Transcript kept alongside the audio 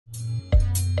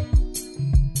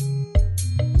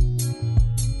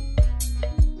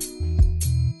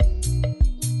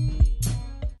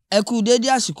Ẹ kú dédé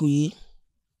àsìkò yìí.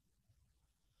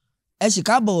 Ẹ sì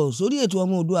káàbọ̀ sórí ètò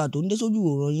ọmọ Oòduà tó ń dé sójú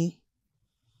ìwòran yín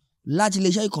láti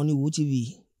iléeṣẹ́ ìkànnì Wo TV,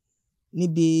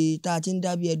 níbi tá a ti ń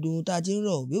dá bí ẹdun, tá a ti ń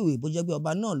rọ̀ bí òwe bó jẹ́ pé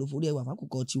ọba náà ló forí ẹwà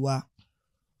fákùkọ tiwa.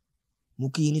 Mo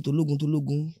kí yín ní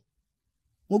tológun,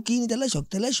 mo kí yín ní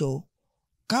tẹlẹ́ṣọ̀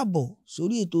káàbọ̀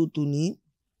sórí ètò tòní.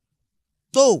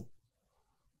 Tó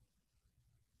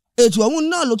ètò ọ̀hún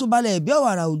náà ló tún balẹ̀ bí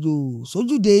ọ̀wàrà òjò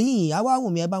sójúde yín. Àwa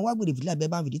wùn mí ẹ bá ń wá gbèrè fìlà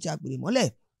bẹ́ẹ̀ bá ń fìdí tí a pèrè mọ́lẹ̀.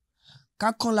 Ká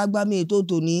kán lágbá mi ètò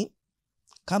tòní,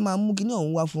 ká máa mú kíní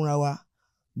ọ̀hún wá fúnra wa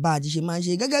bá a ti ṣe máa ń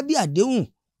ṣe gẹ́gẹ́ bí àdéhùn,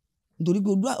 nítorí pé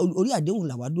orí àdéhùn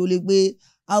làwa dúró lé pé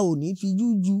a ò ní fi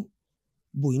jújú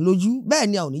bòyín lójú, bẹ́ẹ̀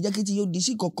ni a ò ní jẹ́ kí tí yóò di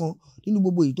sí kankan nínú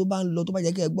gbogbo èyí tó bá ń lọ, tó bá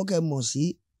jẹ́ kẹ́ ẹ gbọ́ kẹ́ ẹ mọ̀ sí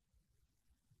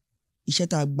iṣẹ́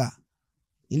tá a gbà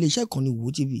iléeṣẹ́ ìkànnì Wo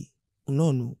TV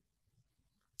náà nù.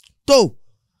 Tó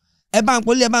ẹ bá ń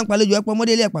polí, ẹ bá ń palejò, ẹ pọ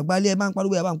ọmọdé ilé, ẹ pàgbà ilé, ẹ bá ń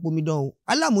parúgbó, ẹ bá ń pomi dán o.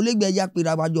 Alámúlégbé ẹja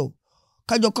pera wa jọ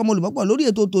kájọ kọ́mọ olùbọ́pọ̀ lórí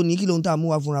ètò tòní. Kí lóhun tá a mú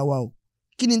wa fúnra wa o,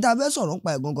 kí ni tá a fẹ́ sọ̀rọ̀ nípa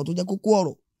ẹ̀gànkan tó jẹ́ kókó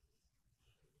ọ̀rọ̀.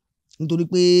 Nítorí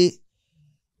pé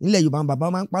nílẹ̀ Yorùbá bàbá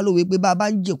máa ń pa lówe pé bá a bá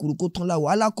ń jẹ̀kúrú kó tán láwo,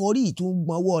 alákọ̀ọ́rí ìtún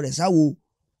gbọ́n ọwọ́ rẹ̀ sáwo.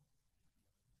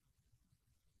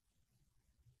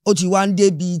 Ó ti wá ń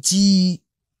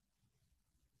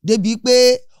débi pé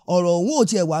ọ̀rọ̀ òun ò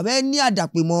tiẹ̀ wà fẹ́ ní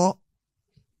àdàpè mọ́.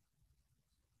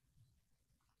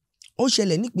 Ó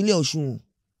ṣẹlẹ̀ nípínlẹ̀ Ọ̀ṣun.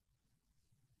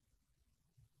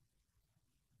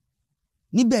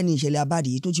 Níbẹ̀ ni ìṣẹ̀lẹ̀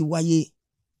abàdì tó ti wáyé.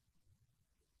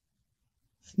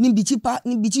 Níbi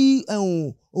tí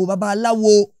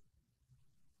Babalawo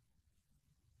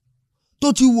tó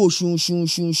ti wò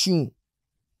ṣùn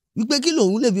wípé kí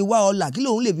lòun lè fi wá ọlà, kí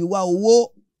lòun lè fi wá owó,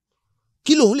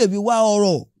 kí lòun lè fi wá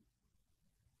ọrọ̀.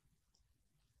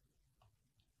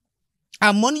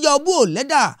 Àmọ́ níjọ́ bú ò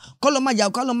lẹ́dà kọ́lọ́ má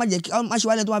jẹ́ kí má ṣe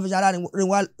wálé tó máa fi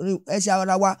ẹsẹ̀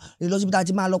ara wa rìn lọ síbi tá a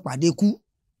ti máa lọ pàdé kú.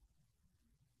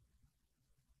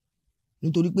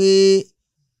 Nítorí pé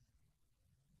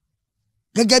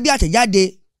gẹ́gẹ́ bí àtẹ̀jáde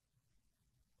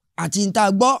àti níta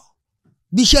gbọ́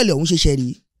bí ìṣẹ̀lẹ̀ ọ̀hún ṣe ṣẹ̀rí.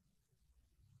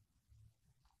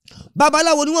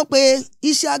 Babalawo ni wọ́n pe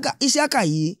Isiaka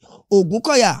yìí,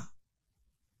 Ògúnkọ̀yà.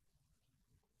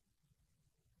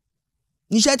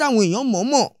 Níṣẹ́ táwọn èèyàn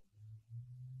mọ̀ọ́mọ̀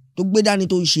tó gbé dání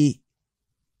tó ń ṣe.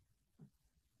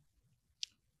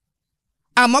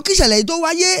 Àmọ́ kí ìṣẹ̀lẹ̀ yìí tó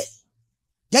wáyé,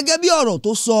 gẹ́gẹ́ bí ọ̀rọ̀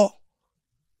tó sọ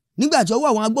nígbà tí ọwọ́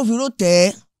àwọn agbófinró tẹ̀ ẹ́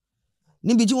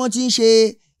níbi tí wọ́n ti ń ṣe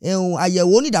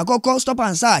àyẹ̀wò onídàákọ́kọ́ stop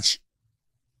and search.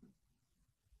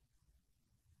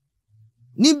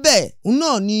 Níbẹ̀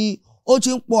náà ni ó ti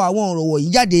ń pọ àwọn ọ̀rọ̀ wọ̀nyí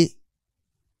jáde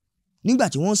nígbà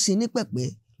tí wọ́n sin ní pẹ̀pẹ́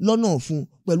lọ́nà ọ̀fun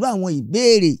pẹ̀lú àwọn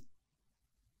ìbéèrè.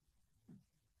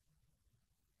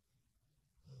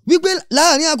 Wípé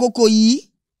láàrin àkókò yìí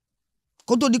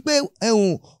kó tó di pé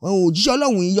òjíṣẹ́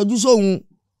Ọlọ́run yìí yọjú sóhun,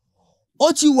 ó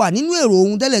ti wà nínú èrò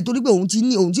òun tẹ́lẹ̀, torí pé òun ti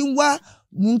ń wá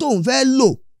ohun tóun fẹ́ lò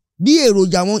bí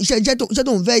èròjà àwọn iṣẹ́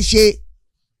tóun fẹ́ ṣe,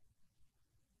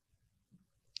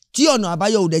 tí ọ̀nà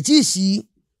àbáyọ ò dẹ̀ tí ì sí.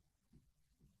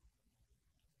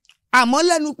 Àmọ́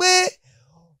lẹ́nu pé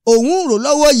òun ń rò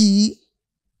lọ́wọ́ yìí,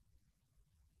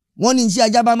 wọ́n ní tí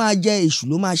ajá bá máa jẹ èṣù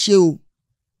ló máa ṣe o.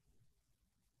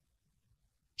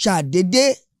 Ṣàdédé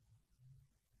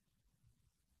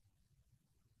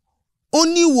ó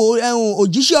ní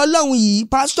òjíṣẹ́ Ọlọ́run yìí,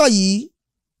 pásítọ̀ yìí,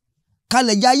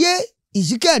 Kalẹ̀jayé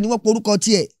Ìsíkẹ̀ ni wọ́n porúkọ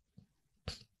tiẹ̀.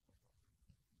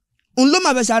 Òun ló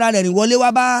máa fẹsẹ̀ ara rẹ̀ rìn wọlé wá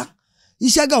bá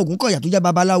Isiaka Ògúnkọ̀yà tó jẹ́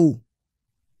Babalawo.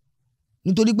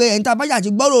 Nítorí pé ẹni tá a bá yà ti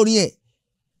gbọ́rọ̀ orin ẹ̀,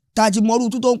 tá a ti mọrú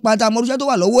tó ń pa, tá a mọrú iṣẹ́ tó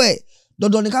wà lọ́wọ́ ẹ̀,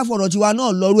 dandan ni ká fọ̀rọ̀ tiwa náà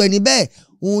lọ́rú ẹni bẹ́ẹ̀.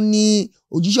 Òun ni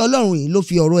òjíṣẹ́ Ọlọ́run yìí ló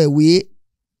fi ọ̀rọ̀ ẹ̀ wé.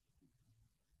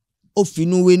 Ó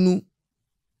finú wénú,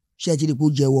 ṣe ti rí pé ó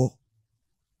jẹ́wọ́.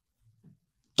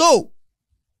 Tó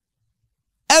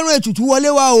ẹran ètùtù wọlé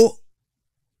wá o.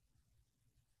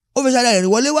 Ó fẹsẹ̀ ara rẹ̀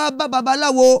rìn wọlé wá bá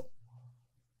Babalawo,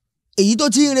 èyí tó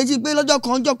ti ń retí pé lọ́jọ́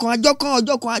kan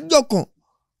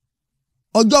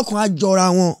á jọra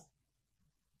wọn.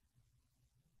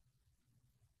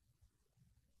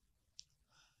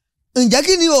 Ǹjẹ́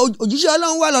kí ni òjíṣẹ́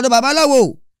Ọlọ́run wà lọ́dọ̀ Babalawo?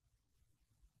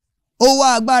 Ó wá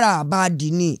agbára àbàdì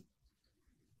ni.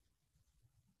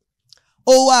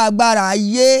 Ó wá agbára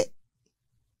ayé.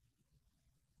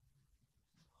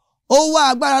 Ó wá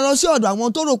agbára lọ sí ọ̀dọ̀ àwọn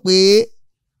tó rò pé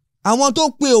àwọn tó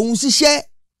pe òun síṣẹ́.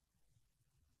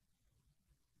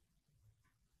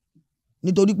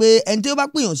 Nítorí pé ẹni tí ó bá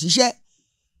pèèyàn síṣẹ́,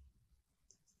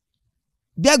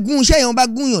 bí ẹgún iṣẹ́ yẹn bá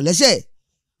gúnyàn lẹ́sẹ̀,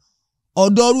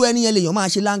 ọ̀dọ̀ ọrú ẹni yẹn lèèyàn máa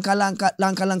ṣe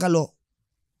láńká lọ.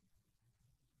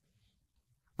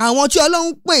 Àwọn tí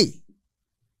Ọlọ́run pè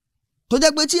tó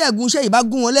jẹ́ pé tí ẹ̀gún iṣẹ́ yìí bá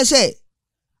gún wọn lẹ́sẹ̀,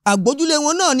 àgbójúlé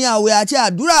wọn náà ni àwẹ̀ àti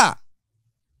àdúrà.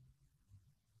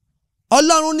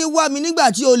 Ọlọ́run ní wá mi nígbà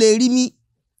tí o lè rí mi,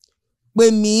 pè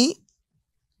mí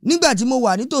nígbà tí mo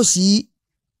wà nítòsí.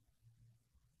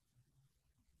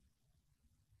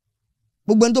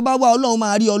 Gbogbo ẹni tó bá wá Ọlọ́run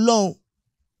máa rí Ọlọ́run.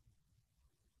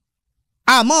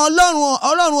 Àmọ́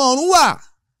Ọlọ́run ọ̀run wà,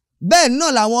 bẹ́ẹ̀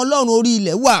náà làwọn Ọlọ́run orí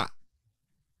ilẹ̀ wà.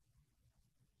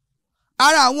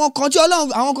 Ara àwọn kan tí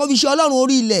àwọn kan fi ṣe Ọlọ́run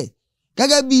orí ilẹ̀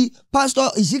gẹ́gẹ́ bí Pastor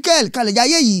Ezekiel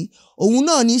Kalẹ̀jáyé yìí, òun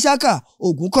náà ní Ísákà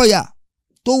Ògúnkọ̀yà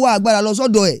tó wá agbára lọ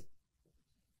sọ́dọ̀ ẹ̀.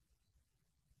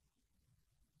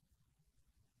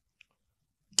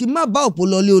 Kí má bá òpó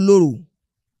lọlé olóró.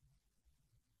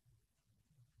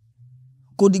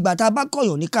 Kò dìgbà tá a bá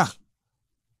kọ̀yàn níkà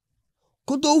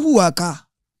kó tó hùwà ká.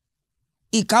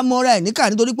 Ìkà mọ́ra ẹ̀ níkà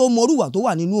nítorí pé ó mọ orúwà tó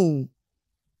wà nínú òun.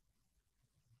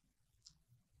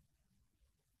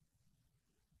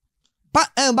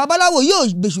 Babalawo yóò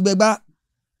gbèsùgbẹ̀gba,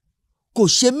 kò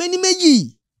ṣe méní méjì.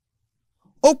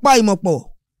 Ó pa ìmọ̀ pọ̀,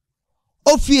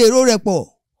 ó fi èrò rẹ̀ pọ̀,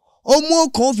 ó mú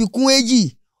ọ̀kan ó fi kún èjì,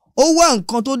 ó wá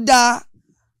nǹkan tó dáa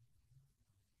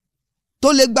tó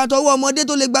lè gba tọwọ́ ọmọdé,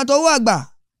 tó lè gba tọwọ́ àgbà.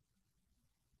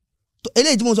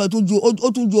 Eléyìí tí mo sọ ó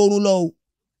tún ju oorun lọ o.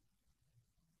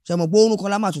 Ṣé mọ̀ pé oorun kan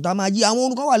la máa sùn tá máa jí? Àwọn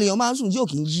oorun kan wà lèèyàn máa ń sùn tí ò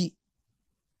kì í jí.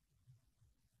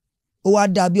 Ó wá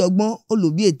dà bí ọgbọ́n, ó lò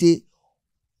bí ète.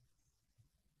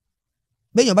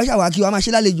 Béèyàn bá ṣàwá kí wa máa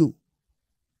ṣe lálejò,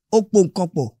 ó po nǹkan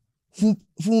pọ̀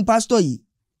fún pásítọ̀ yìí.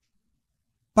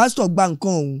 Pásítọ̀ gba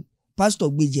nǹkan ọ̀hún, pásítọ̀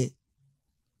gbé jẹ.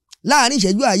 Láàárín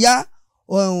ìṣẹ́jú àáyá,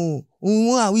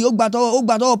 òun àwọn ó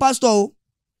gba tọwọ́ pásítọ̀ o.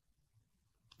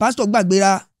 Pásítọ̀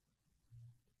gbàgbéra.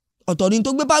 Ọ̀tọ̀ ni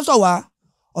tó gbé pásítọ̀ wá,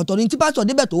 ọ̀tọ̀ ni tí pásítọ̀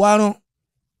débẹ̀ tó wá rán.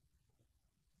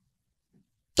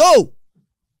 Tó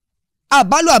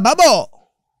àbálò àbábọ̀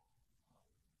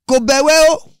kò bẹ̀wẹ́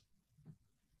o,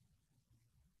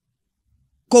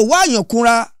 kò wá àyàn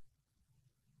kúnra,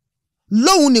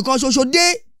 lóhun nìkan ṣoṣo dé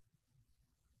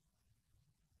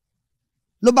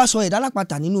ló bá sọ ẹ̀dá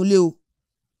lápàtà nínú ilé o.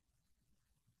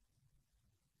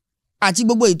 Àti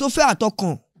gbogbo èyí tó fẹ́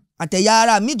àtọkàn àtẹ̀yà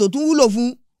ara mi tó tún wúlò fún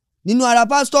nínú ara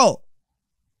pásítọ̀,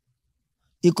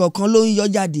 ìkọ̀ọ̀kan ló ń yọ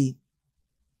jáde.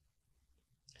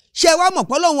 Ṣé wá mọ̀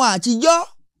pé Ọlọ́run àtijọ́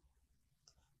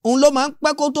òun ló máa ń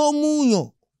pẹ́ kó tó mú yàn?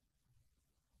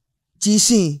 Tí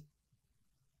sìn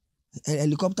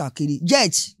helicopter kiri,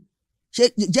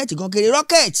 jet kan kiri,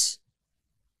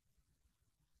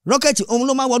 rocket òun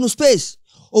ló máa wọnú space.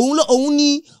 Òun ni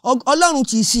Ọlọ́run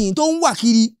tí sìn tó ń wà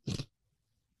kiri.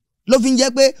 Ló fi ń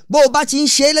jẹ́ pé bó o bá ti ń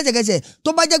ṣe lẹ́sẹ̀kẹsẹ̀, tó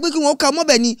bá jẹ́ pé kí wọ́n ka ọmọ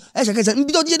bẹ̀ ni ẹsẹ̀kẹsẹ̀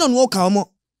níbi tó ti ṣe náà ni wọ́n ka ọmọ.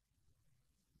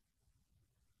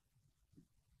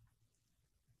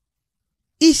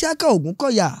 Ísákà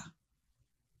Ògúnkọ̀yà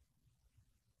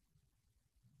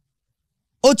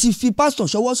ó ti fi pásítọ̀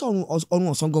ṣọwọ́ sọ̀run ọ̀run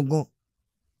ọ̀sán gangan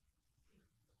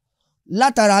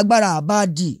látara agbára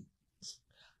àbáàdì,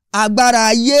 agbára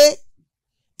ayé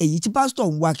èyí tí pásítọ̀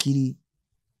ń wá kiri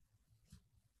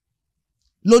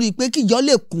lórí pé kíjọ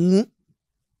lè kún.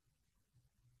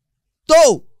 Tó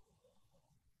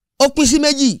ó pín sí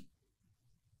méjì.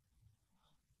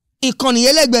 Ìkànnì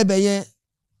ẹlẹ́gbẹ̀ẹ́bẹ̀ yẹn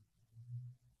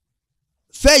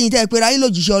fẹ́yìn tẹ́ ẹ pera yín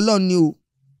lójíṣẹ́ Ọlọ́run ni o,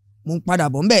 mo ń padà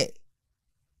bọ̀ ńbẹ̀.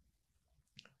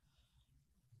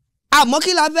 Àmọ́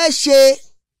kí la fẹ́ ṣe?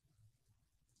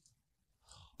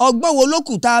 Ọgbọ́n wo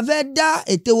lókù tá a fẹ́ dá?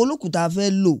 Ète wo lókù tá a fẹ́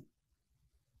lò?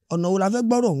 Ọ̀nà wo la fẹ́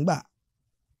gbọ́rọ̀ ń gbà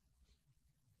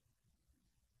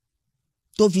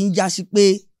tó fi ń já sí pé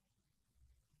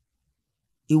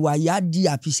ìwà yá di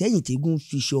àfìsẹ́yìn tégún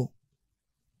fi ṣọ?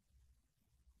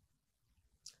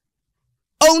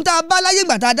 Ohun tá a bá láyé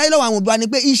ìgbà tá a dáyé lọ́wọ́ àwọn òbí wa ni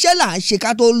pé iṣẹ́ là ń ṣe ká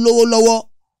tó lówó lọ́wọ́.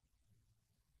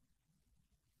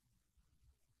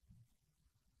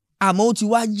 Àmọ́ ó ti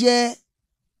wá jẹ́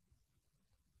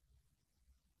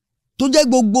tó jẹ́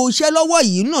gbogbo iṣẹ́ lọ́wọ́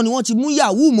yìí náà ni wọ́n ti mú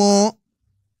yahoo mọ́.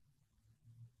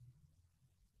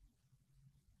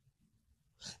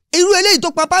 Irú eléyìí tó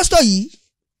pa pásítọ̀ yìí,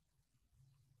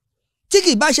 tí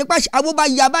kì í bá ṣe pàṣẹ awó bá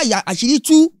ya báyà àṣírí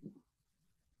tú,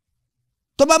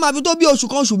 tó bá máa fi tó bí oṣù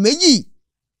kan oṣù méjì,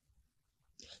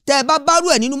 tẹ́ ẹ bá bárú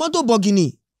ẹ̀ nínú mọ́tò bọ̀gìnì,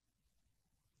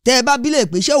 tẹ́ ẹ bá bílẹ̀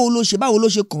pé ṣé wo ló ṣe, báwo ló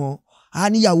ṣe kàn án, á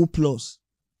ní yahoo plus.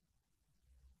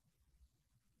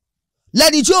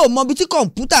 Lẹ́ni tí ò mọ ibi tí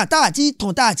kọ̀ǹpútà tá àti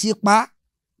tàn tá àti pa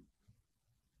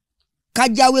ká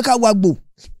jáwé ká wagbò,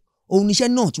 òun níṣẹ́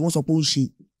náà tí wọ́n sọ pé ó ń ṣe.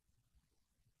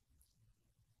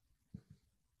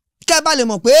 Kẹ́ ẹ bá lè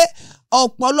mọ̀ pé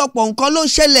ọ̀pọ̀lọpọ̀ nǹkan ló ń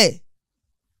ṣẹlẹ̀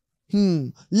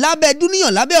lábẹ́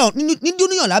dúníyàn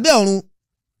lábẹ́ ọ̀run.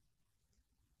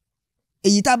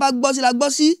 Èyí tá a bá gbọ́ sí la gbọ́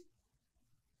sí,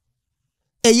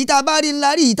 èyí tá a bá rí ńlá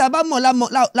rí, èyí tá a bá mọ̀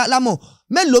la mọ̀,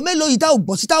 mélòó yìí tá ò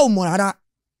gbọ́ sí tá ò mọ̀ rárá.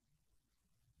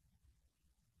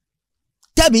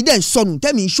 Tẹ́mi dẹ̀ ń sọnù,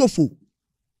 tẹ́mi ń ṣòfò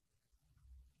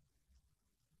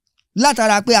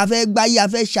látara pé a fẹ́ gbáyé a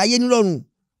fẹ́ ṣayé nírọ̀rùn.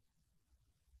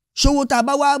 Ṣòwò tá a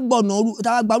bá wá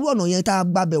gbarú ọ̀nà yẹn tá a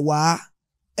gbabẹ̀ wá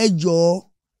ẹ jọ̀ọ́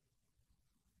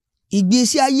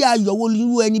ìgbésí ayé ayọ̀ wo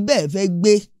irú ẹni bẹ́ẹ̀ fẹ́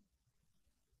gbé?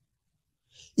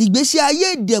 Ìgbésí ayé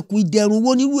ìdẹ̀kùn ìdẹ̀rùn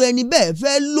wo irú ẹni bẹ́ẹ̀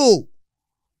fẹ́ lò?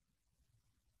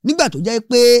 Nígbà tó jẹ́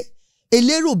pé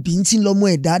elérò bíntín lọmọ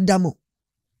ẹ̀dá dámọ̀.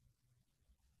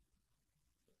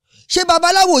 Ṣé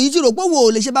babaláwo yìí ti rò pé òun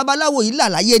ò lè ṣe babaláwo yìí là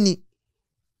láyé ni?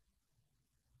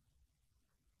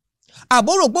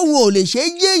 Àbó rò pé òun ò lè ṣe é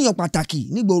yé èèyàn pàtàkì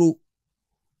nígboro?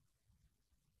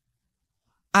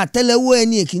 Àtẹ́lẹwọ́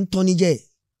ẹni èkì ń tọ́ni jẹ.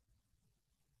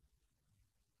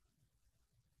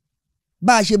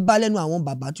 Bá a ṣe bá lẹ́nu àwọn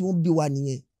bàbá tí wọ́n bí wa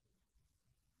nìyẹn.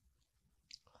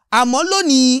 Àmọ́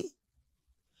lónìí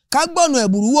ká gbọ̀nà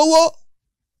ẹ̀bùrú wówó,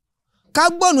 ká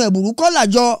gbọ̀nà ẹ̀bùrú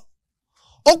kọ́làjọ,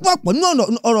 ó pọ̀pọ̀ nínú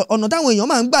ọ̀nà táwọn èèyàn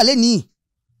máa ń gbà lénìí.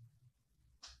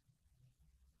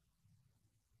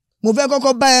 Mo fẹ́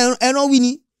kọ́kọ́ bá ẹran wí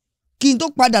ni kí n tó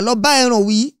padà lọ bá ẹran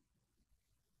wí.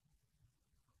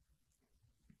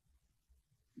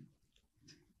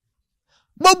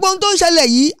 Gbogbo ohun tó ń ṣẹlẹ̀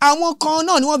yìí àwọn kan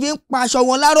náà ni wọ́n fi ń pa aṣọ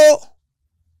wọn láró.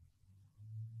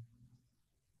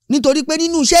 Nítorí pé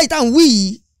nínú iṣẹ́ ìtàn wí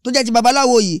yìí tó jẹ́ ti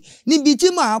babaláwo yìí, níbi tí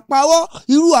màá pawọ́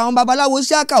irú àwọn babaláwo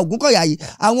Isiaka Ògúnkọ̀yà yìí,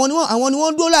 àwọn ni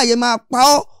wọ́n dúró láàyè máa pa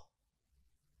ọ́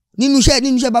nínú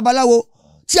iṣẹ́ babaláwo,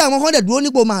 tí àwọn kan dẹ̀ dúró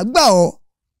nípò máa gbà ọ́.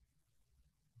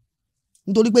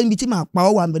 Nítorí pé níbi tí màá pa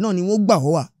ọ́ wà ńbẹ̀ náà ni wọ́n gbà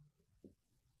ọ́ wà.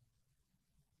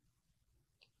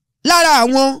 Lára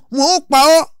àwọn wọn ó pa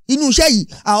ọ́ inú iṣẹ́ yìí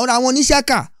àwọn ní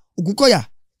Isiaka Ògúnkọ̀yà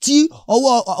tí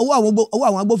ọwọ́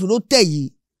àwọn agbófinró tẹ̀ yìí.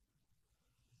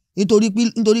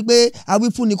 Nítorí pé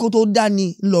awífúnni kó tó dání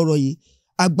ńlọrọ̀ yìí,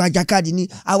 àgbàjàkadì ni.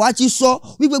 Àwa ti sọ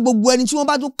wípé gbogbo ẹni tí wọ́n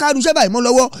bá tún kárú iṣẹ́ báyìí mọ́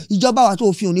lọ́wọ́, ìjọba wa tó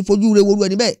fi òní fojú re worú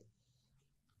ẹni bẹ́ẹ̀.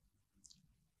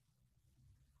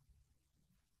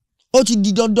 Ó ti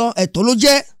di dandan, ẹ̀tọ́ ló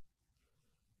jẹ́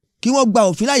kí wọ́n gba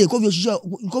òfin láàyè kó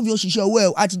fi òṣìṣẹ́ owó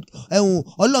ẹ̀hún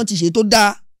Ọlọ́run ti ṣe tó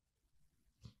dáa.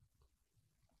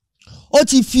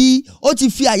 Ó ti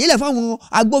fi àyè lẹ̀ fáwọn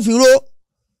agbófinró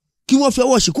kí wọ́n fi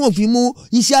ọwọ́ ṣìkún òfin mú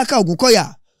Isiaka Ògúnkọ̀yà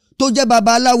tó jẹ́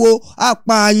babaláwo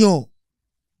apààyàn.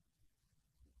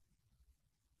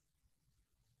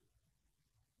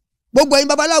 Gbogbo ẹ̀yin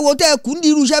babaláwo tẹ́ ẹ kú ní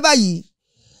irú iṣẹ́ báyìí,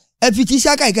 ẹ fi ti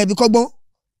Isiaka ìkẹ́bi kọ́gbọ́n.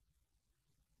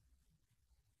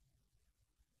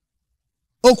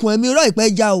 Okùn ẹ̀mí rọ ìpẹ́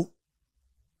já o.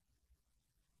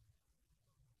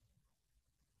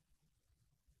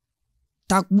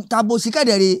 Tabo sí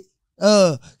kẹ̀dẹ̀rẹ̀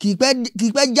kì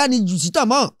í pẹ́ já ni jù sí tàn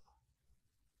mọ́.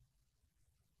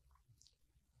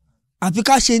 Àfi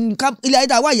ká ṣe ilé ayé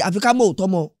tá a wá yìí, àfi ká mọ̀ òótọ́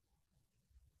mọ́.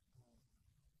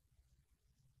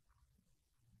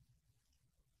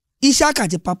 Isiaka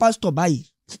ti pa pásítọ̀ báyìí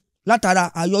látara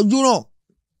àyọjúràn.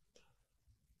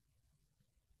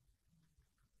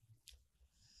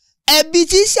 Ẹ̀bi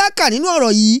tí Isiaka nínú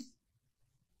ọ̀rọ̀ yìí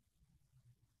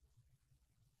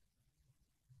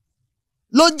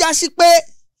ló já sí pé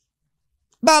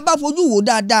bá a bá fojú wò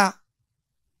dáadáa,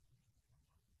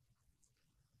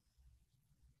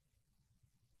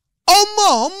 ó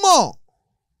mọ̀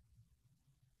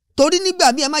torí nígbà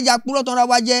míì ẹ má jà purọ́ tanra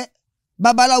wa jẹ́,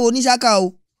 babaláwo ní Isiaka o,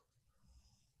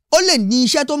 ó lè ní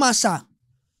iṣẹ́ tó máa sà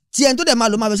tí ẹni tó dẹ̀ máa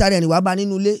lò máa fẹ́ sáré ẹ̀rìn wá bá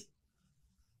nínú ilé.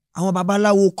 Àwọn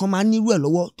babaláwo kan máa ń nírú ẹ̀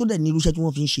lọ́wọ́ tó dẹ̀ ní irú iṣẹ́ tí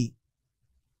wọ́n fi ń ṣe.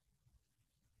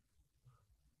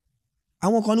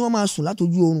 Àwọn kan ní wọ́n máa sùn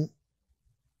látojú oorun,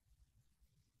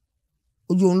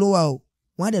 ojú oorun ló wà o,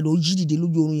 wọ́n á dẹ̀ lọ jí dìde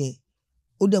lójú oorun yẹn,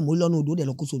 ó dẹ̀ mú lọ́nà odò, ó dẹ̀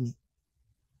lọ kó sómi.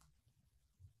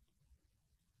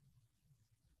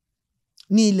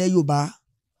 Ní ilẹ̀ Yorùbá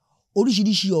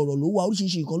oríṣiríṣi ọ̀rọ̀ ló wà,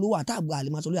 oríṣiríṣi nǹkan ló wà tá àgbà àlè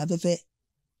máa sọ lórí afẹ́fẹ́.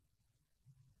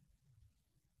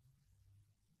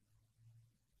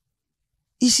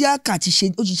 Isiaka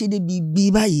ó ti ṣe débi gbé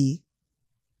báyìí.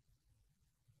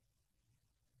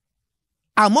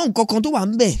 Àmọ́ nǹkan kan tó wà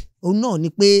ń bẹ̀ òun náà ni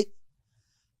pé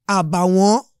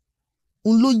àbàwọ́n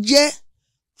òun ló jẹ́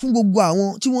fún gbogbo àwọn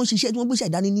tí wọ́n ń ṣiṣẹ́, tí wọ́n gbéṣẹ́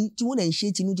ìdánilí, tí wọ́n dẹ̀ ń ṣe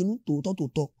tinútinú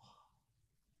tòótọ́.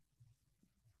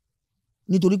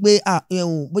 Nítorí pé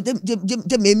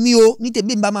tèmi o ní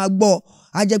tèmi bá máa gbọ́,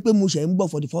 á jẹ́ pé mo ṣẹ̀ ń gbọ́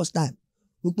for the first time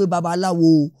wípé babaláwo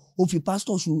ó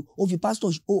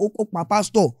pa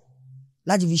pásítọ̀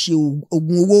láti fi ṣe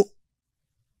oògùn owó.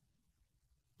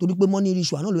 Torí pé money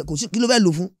ritual náà kò sí kí ló fẹ́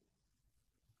lò fún.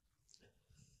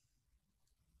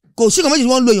 Kò sí kan méjì tí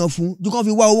wọ́n ń lo èèyàn fún ju kán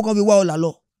fi wá owó, kán fi wá ọlà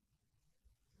lọ.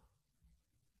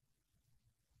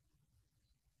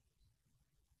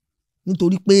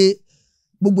 Nítorí pé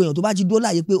gbogbo èèyàn tó bá ti dó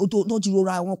láàyè pé tó ti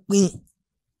rora wọn pín,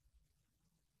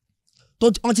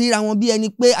 wọ́n ti ríra wọn bí ẹni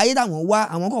pé ayé táwọn wá,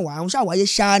 àwọn kan wà, àwọn ṣàwáyé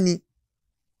ṣáá ni.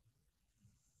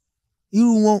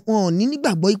 irú wọn ò ní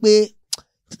nígbàgbọ́ pé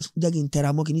jẹ́ kí n tẹra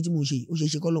mọ́ kíní tí mo ń ṣe ó ṣe é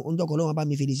ṣe kọ́ ọjọ́ kan Ọlọ́run bá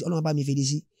mi fèdè sí Ọlọ́run bá mi fèdè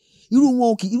sí irú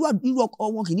wọn kì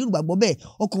í ní ìgbàgbọ́ bẹ́ẹ̀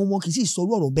ọkàn wọn kì í sì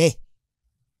sọ̀rọ̀ ọ̀rọ̀ bẹ́ẹ̀.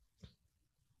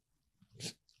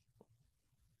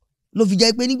 Ló fi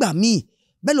jẹ́ pé nígbà míì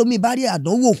bẹ́ẹ̀ lómi bá rí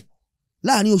àdánwò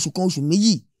láàrin oṣù kan oṣù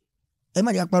méjì ẹ má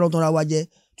jẹ́ ká parọ́ tanra wa jẹ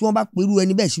tí wọ́n bá perú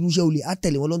ẹni bẹ́ẹ̀ sínú iṣẹ́ olè á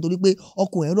tẹ̀lé wọn lọ nítorí pé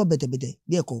ọkùnrin ẹ̀rọ bẹ̀tẹ̀bẹ̀tẹ̀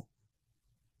bí ẹ̀kọ́.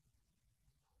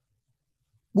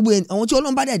 Gbogbo àwọn tí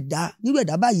Ọlọ́run bá dẹ̀ dá nírú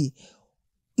ẹ̀dá báyìí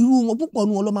irú wọn púpọ̀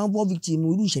nu wọn ló máa ń fọ́ victim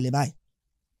irú ìṣẹ̀lẹ̀ báyìí.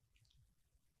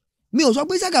 Mi ò sọ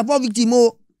pé Ísákà fọ́ victim o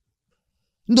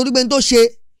nítorí pé n tó ṣe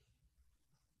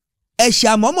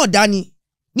ẹ̀ṣẹ̀ àmọ́mọ̀ dání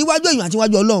níwájú èèyàn àti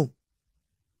níwájú Ọlọ́run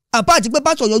àpá àti pé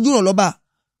pásítọ̀ yọjú ràn lọ́ba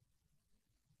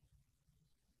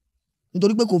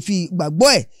nítorí pé kò fi gbàgbọ́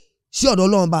ẹ̀ sí ọ̀dọ̀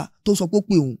Ọlọ́run bá tó sọ pé ó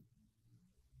pè òun.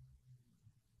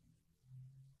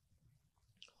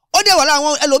 Ó dẹ̀ wà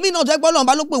láwọn ẹlòmíín náà tó ẹgbẹ́ Ọlọ́run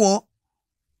bá ló pè wọ́n.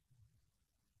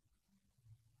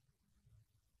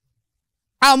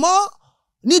 Àmọ́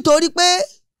nítorí pé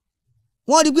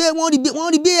wọ́n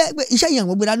rí bí iṣẹ́ yẹn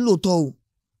àwọn gbéra lóòótọ́ o.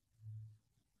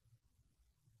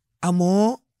 Àmọ́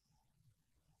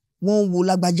wọ́n ń wo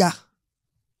lágbájá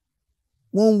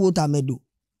wọ́n ń wo tàmẹ̀dò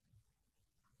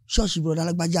ṣọ́ọ̀ṣì bọ̀dá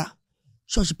lágbájá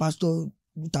ṣọ́ọ̀ṣì pásítọ̀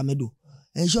tàmẹ̀dò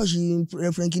ṣọ́ọ̀ṣì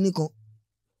rẹfúrẹ́ǹkì nìkan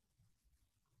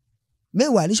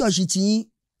mẹ́wàá ní ṣọ́ọ̀ṣì tí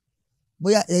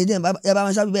bóyá ẹ bá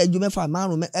máa sábẹ́ ẹjọ́ mẹ́fà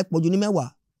márùn-ún ẹ pọ̀jù ní mẹ́wàá.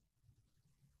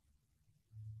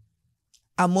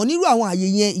 Àmọ́ nírú àwọn àyè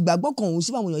yẹn ìgbàgbọ́ kan òun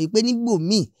sí àwọn èèyàn yìí pé nígbò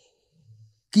míì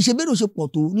kì í ṣe bẹ́ẹ̀ ló ṣe pọ̀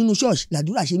tó nínú ṣọ́ọ̀ṣì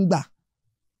làdúrà ṣe ń gbà.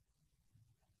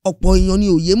 Ọ̀pọ̀ èèyàn ni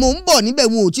òye mo ń bọ̀ níbẹ̀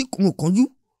wọn ò tí mo kánjú.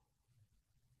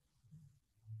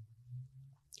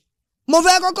 Mo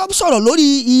fẹ́ kọ́kọ́ sọ̀rọ̀ lórí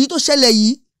èyí tó ṣẹlẹ̀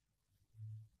yìí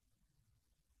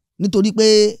nítorí pé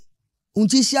ohun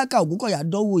tí Ísákà Ògúnkọ̀yà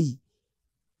dánwò yìí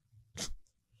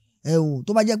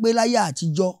tó bá jẹ́ pé láyé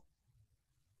àtijọ́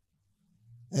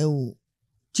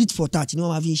tit for tat ni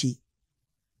wọ́n máa fi ń ṣe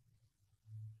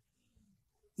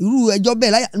irú ẹjọ́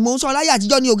bẹ́ẹ̀ mo ń sọ láyé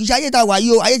àtijọ́ ni òkìṣẹ́ ayé ta wà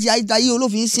yìí o ayé ta yìí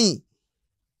olófin sìn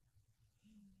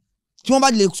tí wọ́n bá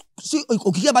lè sí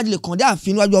òkìkẹ́ bá lè kàn dé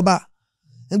ààfin níwájú ọba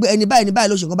ẹni báyìí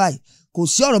ló ṣe nǹkan báyìí kò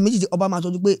sí ọ̀rọ̀ méjì tí ọba máa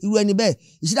tọ́jú pé irú ẹni bẹ́ẹ̀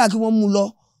ìsídà kí wọ́n mú lọ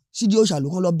sídìí òòṣà ló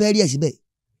kàn lọ bẹ́rí ẹ̀ síbẹ̀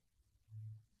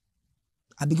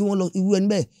àbí kí wọ́n lọ irú ẹni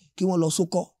bẹ́ẹ̀ kí wọ́n lọ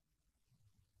sókọ́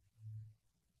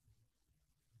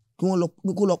kí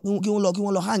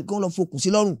wọ́n lọ fokùn sí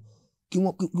lọ́rùn kí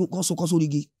wọ́n sókọ́ sórí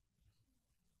igi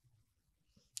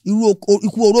irú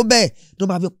ikú oró bẹ́ẹ̀ tó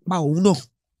bá fi pa òun náà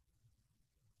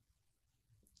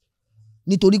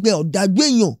nítorí pé ọ̀dájú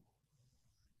èèyàn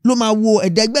ló máa wo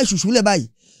ẹ̀ẹ́dẹ́gbẹ́ ṣùṣù lẹ̀ báyìí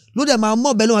ló dẹ̀ máa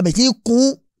mọ̀ bẹ́ẹ̀ ló máa bẹ̀ tí ń kún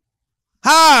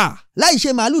láì ṣe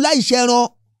màálù láì ṣe ẹran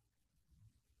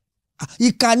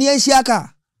ìkà ni ẹ ṣe àkà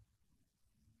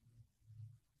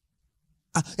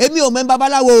èmi ò mọ̀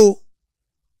babaláwo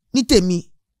ní tèmi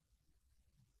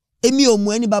èmi ò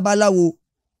mọ̀ ẹni babaláwo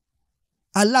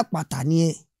alápàtà ni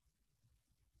ẹ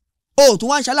o tún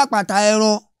wá ń ṣe alápàtà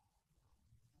ẹran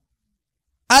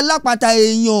alápàtà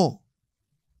èèyàn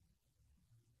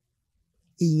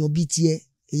bíi tiẹ̀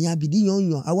èèyàn àbìdí yàn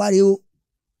àwáre o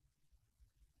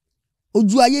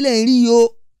ojú ayé lẹ̀ ń rí yìí o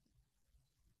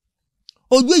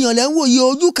ojú èèyàn lẹ̀ ń wò yìí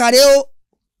ojú kàrẹ́ o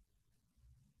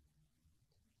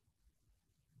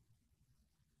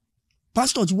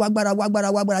pásítọ̀ ti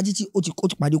wágbára títí ó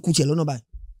ti pàdé kú tiẹ̀ lọ́nà báyìí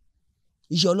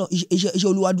iṣẹ́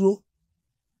Olúwa dúró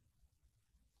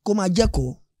kó máa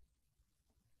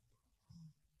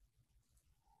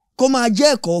jẹ́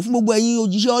ẹ̀kọ́ fún gbogbo ẹ̀yin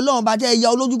òjíṣẹ́ Ọlọ́run bá tẹ́ ẹ ya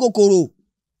olójú kòkòrò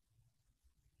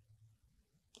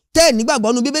tẹ́ ẹ̀ nígbàgbọ́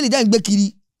nínú Bíbélì tẹ́ ẹ̀ ń gbé kiri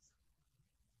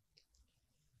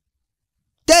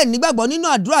tẹ́ ẹ̀ nígbàgbọ́ nínú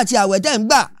àdúrà àti àwẹ̀ tẹ́ ẹ̀ ń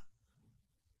gbà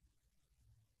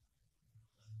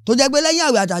tó jẹ́ pé lẹ́yìn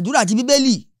àwẹ̀ àtàdúrà àti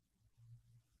Bíbélì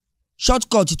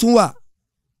shortcut tún wà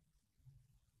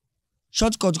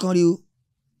shortcut kan rí o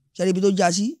ṣe ibi tó já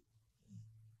sí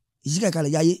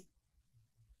ìsíkẹ̀kalẹ̀ yáyé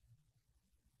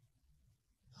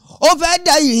ó fẹ́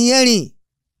da ìrìn yẹn rìn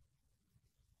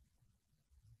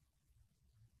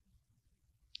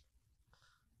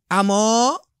àmọ́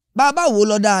bàbá wo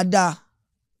lọ dáadáa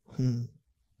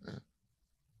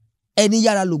ẹni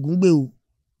yára lògùn gbé o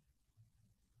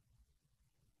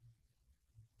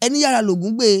ẹni yára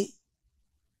lògùn gbé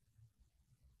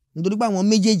nítorí pé àwọn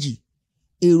méjèèjì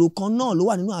èrò kan náà ló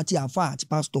wà nínú àti àáfà àti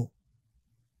pásítọ̀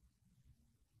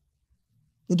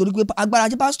nítorí pé agbára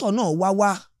tí pásítọ̀ náà wá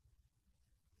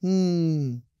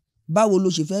báwo ló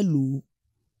ṣe fẹ́ lò ó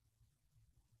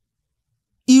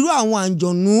irú àwọn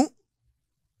àǹjọ̀nú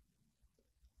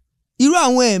irú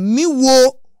àwọn ẹ̀mí wo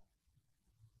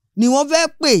ni wọ́n fẹ́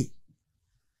pè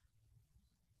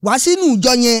wá sínú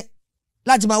ìjọ yẹn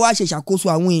láti máa wá ṣe ìṣàkóso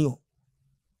àwọn èèyàn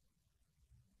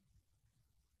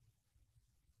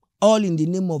all in the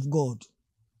name of God,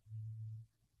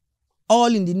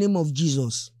 all in the name of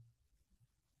Jesus.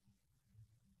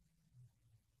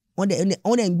 Wọ́n dẹ̀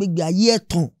ń gbégbé ayé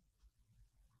ẹ̀tàn.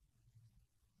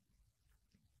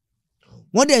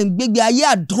 Wọ́n dẹ̀ ń gbégbé ayé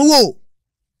àdánwò.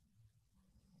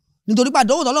 Nítorí pé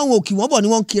àdánwò tọ́lọ́run ò kì wọ́n bọ̀ ni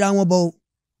wọ́n ń kira wọn bọ̀ o.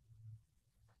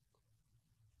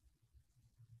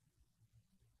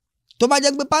 Tó bá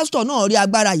jẹ́ pé pásítọ̀ náà rí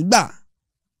agbára yìí gbà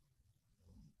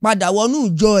padà wọnú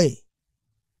ìjọ ẹ̀,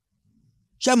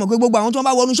 ṣé mọ̀ pé gbogbo àwọn tí wọ́n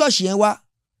bá wọnú ṣọ́ọ̀ṣì yẹn wá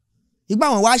ìgbà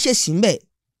wọn wá ṣèṣì ńbẹ̀,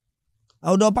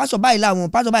 ọ̀dọ̀ pásítọ̀ báyìí làwọn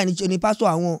pásítọ̀ báyìí ni pásítọ̀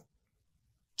àwọn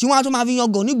tí wọ́n á tún máa fi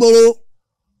yangàn nígboro.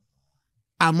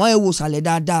 Àmọ́ ẹ wò sàlẹ̀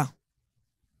dáadáa,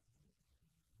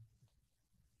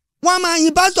 wọ́n á máa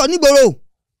yin pásítọ̀ nígboro,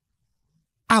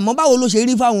 àmọ́ báwo ló ṣe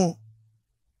rí fáwọn?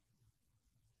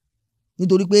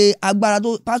 Nítorí pé agbára tó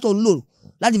pásítọ̀ ń lò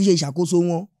láti fi ṣe ìṣàkóso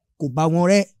wọn kò bá wọn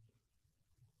rẹ́.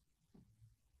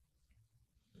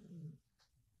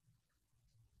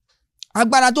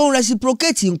 Agbára tó ń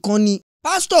reciprocate nǹkan ni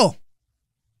pásítọ̀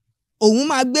òun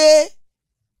máa gbé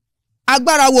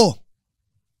agbára wọ̀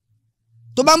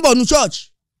tó bá ń bọ̀ nu church.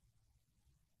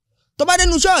 Tó bá dé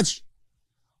nu church,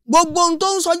 gbogbo ohun tó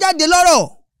ń sọ jáde lọ́rọ̀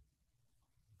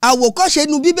àwòkọ́ṣe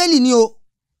nu bíbélì ni o,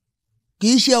 kì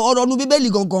í ṣe ọ̀rọ̀ nu bíbélì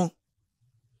gangan.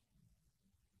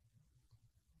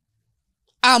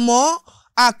 Àmọ́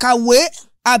àkàwé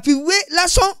àfiwé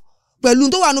lásán pẹ̀lú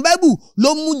tó wà nínú Báíbù ló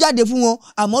mú jáde fún wọn,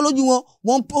 àmọ́ lójú wọn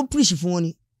wọ́n preach fún wọn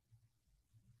ni.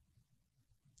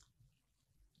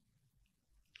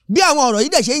 Bí àwọn ọ̀rọ̀ yìí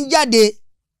dẹ̀ ṣe ń jáde,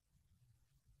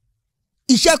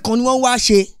 iṣẹ́ kan ni wọ́n wá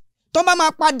ṣe. Tó bá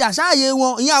máa padà sáàyè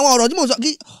wọn, ìyẹn àwọn ọ̀rọ̀ tí mo sọ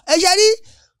kí ẹ ṣe rí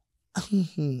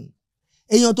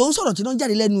èèyàn tó ń sọ̀rọ̀ tí wọ́n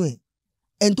jáde lẹ́nu ẹ̀,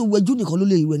 ẹni tó wẹjú nìkan ló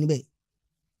lè rí ẹni bẹ́ẹ̀.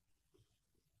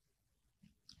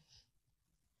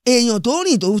 Èèyàn tó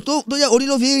rìn tó jẹ́ orí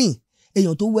ló fi ń rìn,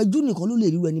 èèyàn tó wẹjú nìkan ló lè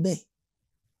rí ẹni bẹ́ẹ̀.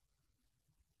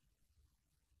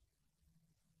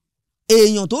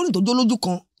 Èèyàn tó rìn tó jó lójú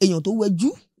kan, èèyàn tó wẹjú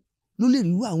ló lè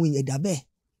rí àwọn èèyàn ẹ̀dá bẹ́ẹ̀.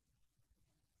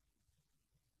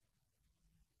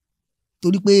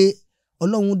 Torí pé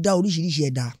Ọlọ́run dá oríṣiríṣi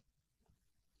ẹ̀dá.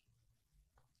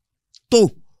 Tó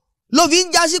ló fi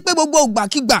ń já sí pé gbogbo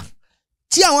ìgbàkígbà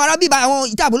tí àwọn ará bíbá àwọn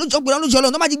ìtàbọ̀ lójú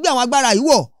Ọlọ́run tó bá ti gbé àwọn agbára yìí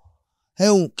wọ̀,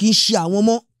 ẹ̀hún kì í ṣe àwọn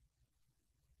mọ́.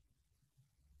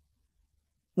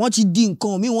 Wọ́n ti di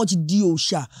nǹkan míì, wọ́n ti di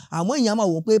òòṣà, àmọ́ èèyàn máa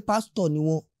wọ̀ pé pásítọ̀ ni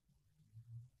wọ́n.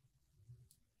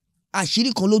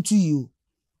 Àṣírí kan ló tú yìí o.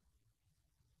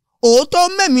 Òótọ́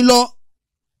mẹ́mi lọ,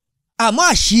 àmọ́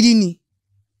àṣírí ni.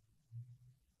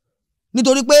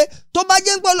 Nítorí pé tó bá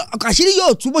jẹ́ pé àṣírí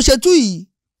yóò tú bó ṣe tú yìí,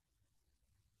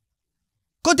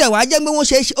 kó tẹ̀ wá jẹ́ pé ó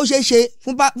ṣe é ṣe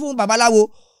fún babaláwo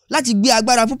láti gbé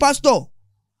agbára fún pásítọ̀.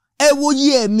 Ẹ wo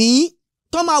iye ẹ̀mí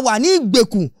tó máa wà ní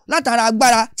ìgbèkùn látara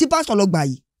agbára tí pásítọ̀ lọ gbà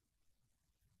yìí.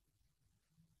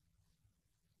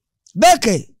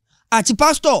 Bẹ́ẹ̀kẹ̀ àti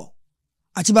pásítọ̀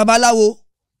àti babaláwo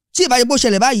tí ìbáyé bó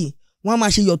ṣẹlẹ̀ báyìí, wọ́n á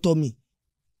máa ṣe yọ̀tọ̀ mi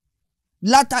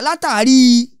látàrí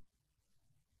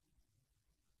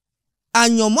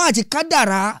àyànmọ́ àti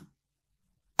kádàrá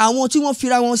àwọn tí wọ́n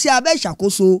fira wọn sí abẹ́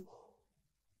ìṣàkóso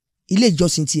ilé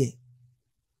ìjọsìn tiẹ̀.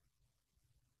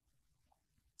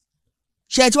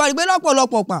 Ṣé ti wá rí pé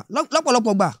lọ́pọ̀lọpọ̀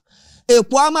gbà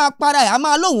èpò á máa para ẹ̀, á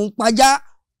máa lóhùn pajá.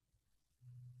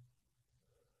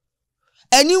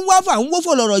 Ẹni ń wáfà ń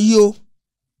wófò lọ̀rọ̀ yìí o.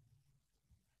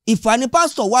 Ìfà ni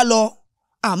pásítọ̀ wá lọ,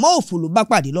 àmọ́ òfò ló bá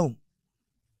pàdé lọ́hùn.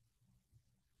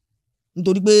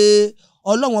 Nítorí pé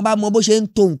Ọlọ́run bá mọ bó ṣe ń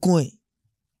to nǹkan ẹ̀.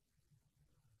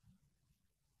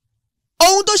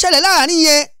 Ohun tó ṣẹlẹ̀ láàrin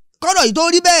yẹn kọ́rọ̀ yìí tó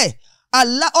rí bẹ́ẹ̀,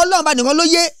 Ọlọ́run bá nìkan ló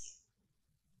yé.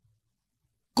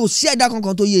 Kò sí ẹ̀dá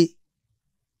kankan tó yé.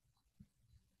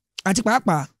 Àti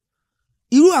pàápàá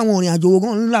irú àwọn ìrìn àjò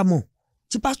gan ńlá mọ̀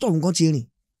tí pásítọ̀ nǹkan ti rìn.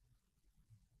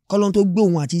 Kọ́lọ́n tó gbé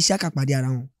òun àti Ísákà pàdé ara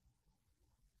wọn.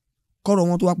 Kọ́rọ̀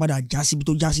wọn tó wá padà já síbi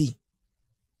tó já sí.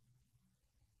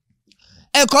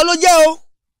 Ẹ̀kọ́ ló jẹ́ o.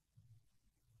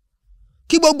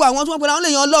 Kí gbogbo àwọn tí wọ́n pera wọn lè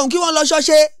yan Ọlọ́run kí wọ́n lọ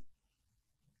ṣọ́ṣe.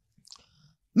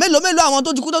 Mélòó àwọn tó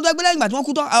ti kú tó gbé lẹ́yìn ìgbà tí wọ́n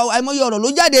kú tán, àìmọye ọ̀rọ̀ ló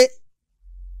jáde.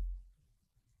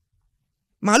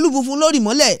 Màálù funfun lórí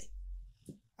mọ́lẹ̀,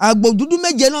 àgbò dúdú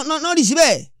méje náà rì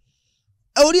síbẹ̀.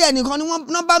 Orí ẹnìkan ni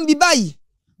wọ́n bá ń bi báyìí.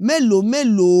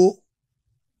 Mélòó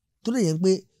tó lè yẹn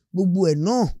pé gbogbo ẹ̀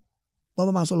náà wọ́n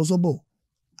bá máa sọ lọ sọ́bọ̀.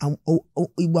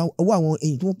 Ọwọ́ àwọn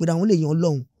èyí tí wọ́n pera wọn lè yan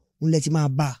Ọlọ́run ń lẹ ti máa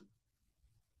bá a.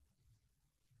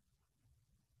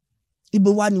 Ibo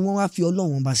wá ni wọ́n wá fi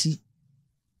Ọlọ́run bá sí?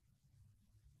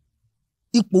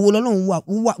 Ipò wo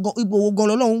gan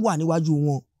l'Ọlọ́run wà níwájú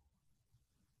wọn?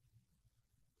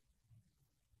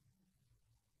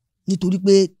 Nítorí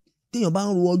pé téèyàn bá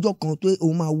ń ro ọjọ́ kan pé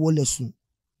òun máa wọlé sùn,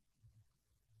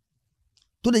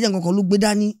 tó dẹ̀ jẹ́ nǹkan kan ló gbé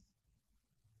dání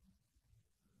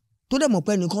tó dẹ̀ mọ̀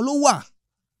pé ẹnìkan ló wà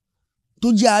tó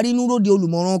jẹ́ arínúróde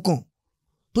olùmọ̀ràn ọkàn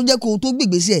tó jẹ́ kó o tó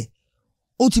gbègbèsẹ̀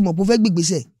ó ti mọ̀ pé ó fẹ́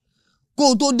gbègbèsẹ̀ kó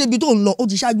o tó débi tó ń lọ ó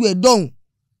ti ṣáájú ẹ̀ dọ̀hùn.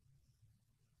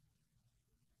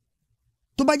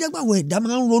 tó bá jẹ́ pé àwọn ẹ̀dá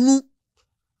máa ń ronú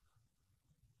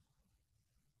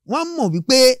wọ́n mọ̀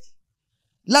wípé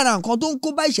lára nǹkan tó ń kó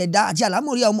bá ìṣẹ̀dá àti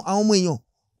àlámọ̀rí àwọn ọmọ èèyàn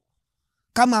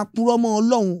ká máa purọ́ mọ́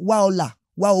Ọlọ́run wá ọlà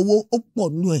wá owó ó pọ̀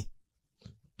nínú ẹ̀.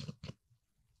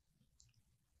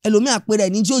 ẹlòmíà péré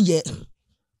ẹni tí ó jẹ́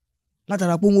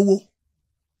látara pé ó ń wówó.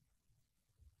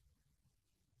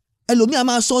 ẹlòmíà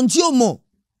máa sọ ohun tí ó mọ̀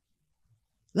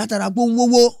látara pé ó ń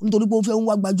wówó nítorí pé ó fẹ́ ń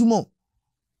wá gbajúmọ̀.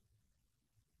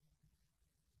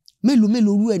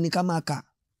 mélòó rú ẹ̀ ní ká máa kà.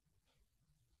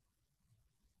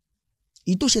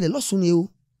 èyí tó ṣẹlẹ̀ lọ́sùn ni o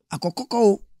àkọ́kọ́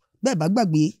o bẹ́ẹ̀ bá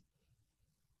gbàgbé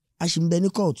a sì ń bẹ ní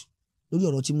court lórí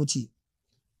ọ̀rọ̀ Timothy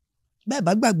bẹ́ẹ̀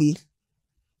bá gbàgbé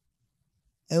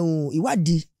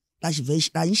ìwádìí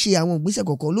la ń ṣe àwọn ìgbésẹ̀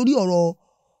kọ̀ọ̀kan lórí ọ̀rọ̀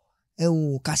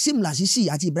Kazeem Lasisi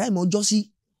àti Ibrahim Ọjọ́sí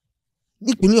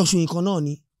nípínlẹ̀ Ọ̀ṣun nìkan náà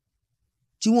ni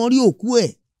tí wọ́n rí òkú ẹ̀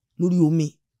lórí omi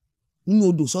nínú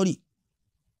odò sọ́rí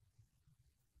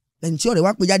ẹni tí ọ̀rẹ́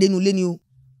wá pé jáde nínú ilé ni o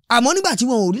àmọ́ nígbà tí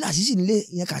wọn ò rí Lasisi nílé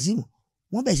ìyẹn Kazeem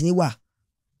wọ́n bẹ̀ sí ní wà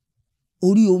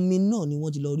orí omi náà ni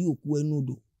wọ́n ti lọ rí òkú ẹnu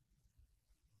odò.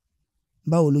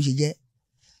 báwo ló ṣe jẹ́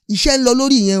iṣẹ́ ń lọ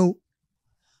lórí ìyẹn o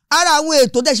ara àwọn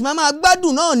ètò tẹ̀sí máa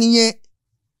gbádùn náà nìyẹn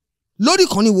lórí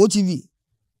ìkànnì Wo TV.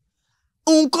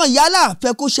 nǹkan yálà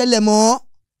fẹ́ kó ṣẹlẹ̀ mọ́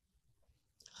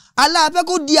aláàfẹ́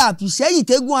kó di àfìsẹ́yìn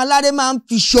tẹ́gùn aláré máa ń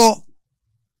fi ṣọ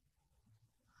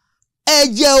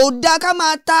ẹ̀jẹ̀ ò dá ká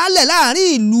máa taálẹ̀ láàrin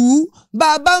ìlú bá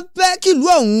a bá ń fẹ́ kílùú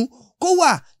ọ̀hún kó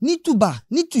wà nítùbà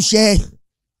nítùṣẹ́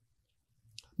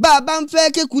bá a bá ń fẹ́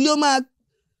kékulé ó máa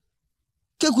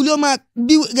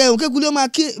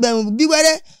bí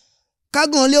wẹ́rẹ́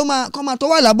kágan lé ó máa kọ́ máa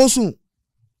tọ́wọ́ àlábọ́sùn.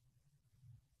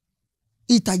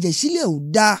 ìtàjẹ̀sílẹ̀ ò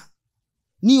dáa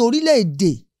ní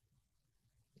orílẹ̀-èdè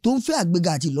tó ń fẹ́ àgbéga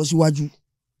àti ìlọsíwájú.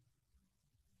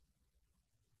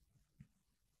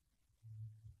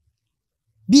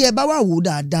 bí ẹ bá wà wò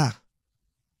dáadáa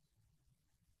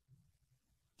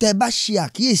tẹ́ bá ṣe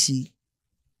àkíyèsí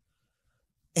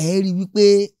ẹ rí wípé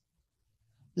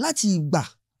láti ìgbà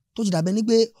tó ti dàbẹ́ ní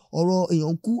pé ọ̀rọ̀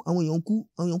àwọn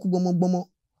èèyàn kú gbọmọgbọmọ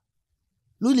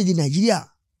lórílẹ̀‐èdè Nàìjíríà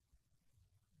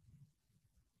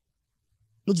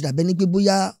ló ti dàbẹ́ ní pé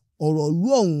bóyá ọ̀rọ̀ ìlú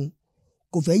ọ̀hún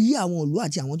kò fẹ́ yí àwọn ìlú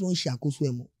àti àwọn tó ń ṣe àkóso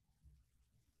ẹ̀ mọ́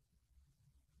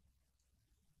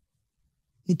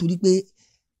nítorí pé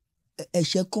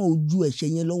ẹ̀ṣẹ̀ kan ò ju ẹ̀ṣẹ̀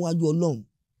yẹn lọ́wájú Ọlọ́run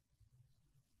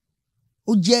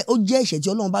ó jẹ́ ẹ̀ṣẹ̀ tí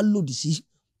Ọlọ́run bá lòdì sí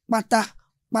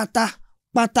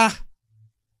pátápátá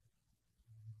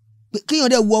kéèyàn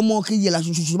dẹ̀ wọ ọmọ kejì ẹ̀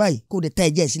láṣoṣoṣo báyìí kó dẹ̀ ta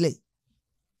ẹ̀jẹ̀ sílẹ̀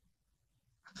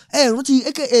rántí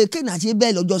kéènì àti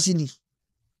bẹ́ẹ̀ lọ́jọ́ sí ni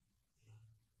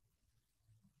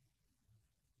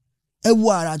ẹ wo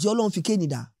àrà tí Ọlọ́run fi kéènì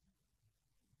dá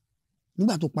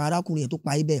nígbà tó pa arákùnrin ẹ̀ tó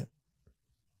pa ibẹ̀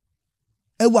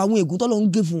ẹ wo àwọn ègún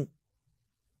tọ́lọ́run gé fún un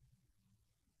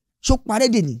ṣó parẹ́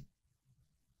dè ní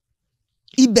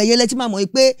ibẹ̀ yẹn lẹ ti máa mọ̀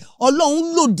pé Ọlọ́run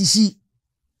lòdì sí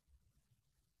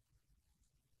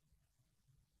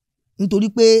nítorí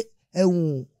pé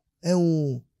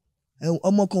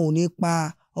ọmọ kan ò ní pa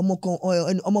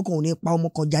ọmọ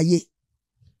kan jayé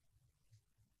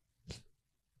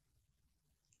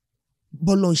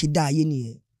bọ́lọ́run ṣe dá ayé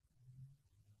nìyẹn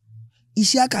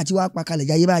iṣẹ́ àkàtì wa pa kalẹ̀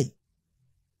jayé báyìí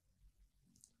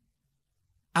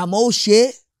àmọ́ ó ṣe é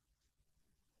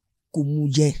kò mú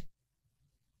jẹ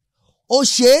ó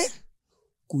ṣe é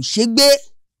kò ṣe gbé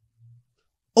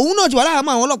òun náà ti wà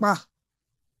láhàámọ́ àwọn ọlọ́pàá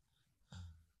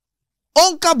ó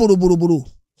ń ká bòròbòròbòrò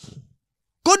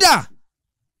kódà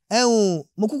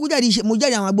mo kúkú mo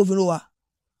jáde àwọn agbófinró wa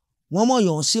wọ́n mọ̀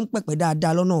yàn sí pẹ̀pẹ̀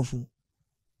dáadáa lọ́nà fún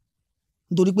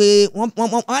nítorí pé wọ́n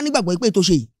á nígbàgbọ́ pé tó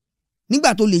ṣe yìí nígbà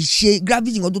tó lè ṣe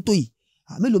gravity nǹkan tó tó yìí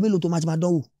mélòó tó máa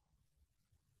dánwò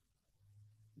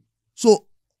so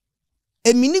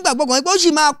èmi nígbàgbọ́ kan pé ó sì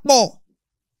máa pọ̀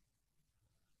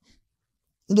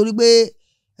nítorí pé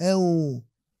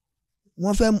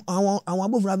wọ́n fẹ́ àwọn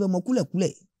agbófinró fẹ́ mọ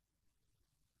kúlẹ̀kúlẹ̀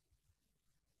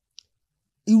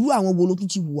irú àwọn wo ló tún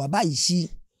ti hùwà báyìí sí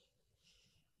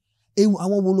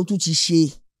àwọn wo ló tún ti ṣe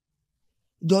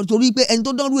torí pé ẹni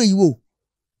tó dánrú èyí wò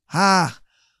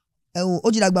ó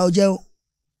ti dàgbà ọjẹ́ o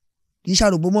kì í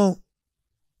ṣàròbó mọ́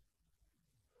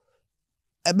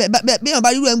bí èèyàn bá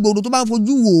rírú ẹ̀ ń gbòòrò tó bá ń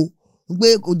fojú wò ó pé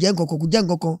kò jẹ́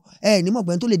nǹkan kan ní mọ̀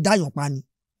pé tó lè dáyàn pa ni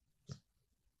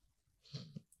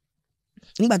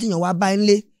nígbà tí èèyàn wá bá ẹ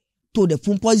ńlé tó dẹ̀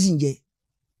fún poison jẹ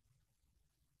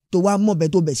tó wá mọ̀bẹ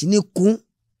tó bẹ̀ sí ní kún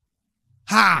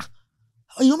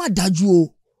èèyàn má dájú o.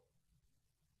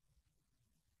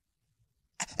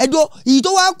 ẹ̀dọ́ èyí tó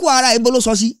wá kó ara ẹ̀ bó ló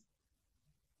sọ sí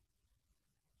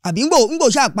àbí ńgbò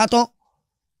ṣáà pátán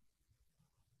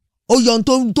ó yọ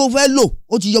ohun tó fẹ́ lò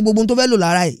ó ti yọ gbogbo ohun tó fẹ́ lò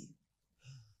lára ẹ̀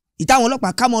ìtàwọn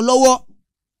ọlọ́pàá ká mọ́ lọ́wọ́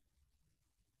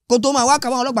kó tó máa wá ká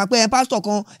máa ọlọ́pàá pé pásítọ̀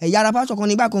kan ẹ̀yà ara pásítọ̀ kan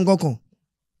nígbà kankan kan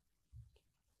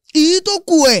èyí tó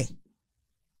kù ẹ̀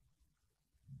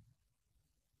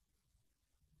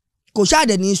kò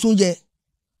ṣáàdẹ̀ ní súnjẹ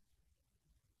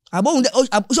àbóhùn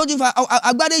sójú fa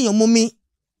agbádé èèyàn mú mi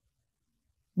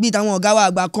bíi táwọn ọ̀gá wa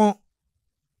àgbà kan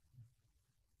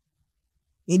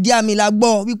ìdí àmì la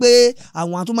gbọ́ wípé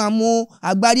àwọn àtún máa mú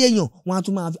agbárí èèyàn wọn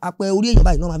àtún máa apẹ orí èèyàn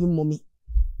báyìí náà máa fi mọ mi.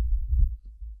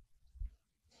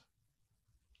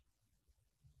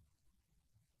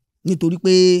 nítorí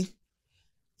pé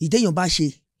ìtẹ̀yàn bá ṣe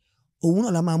òun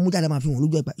náà la máa mú jáde máa fi hàn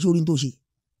lójú ẹ̀pà sórí tó ṣe.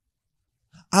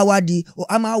 awadi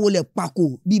a máa wọlé pàkó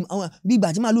bí ìgbà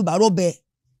tí màálù bá rọ́bẹ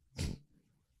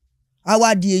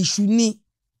awadi èṣù ni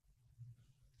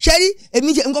ṣẹ́rí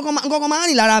èmi nǹkan máa ń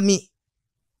rìn lára mi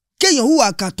kéèyàn hùwà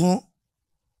kàtán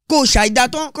kó ṣàìdá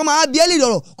tán kó máa bí ẹ́lì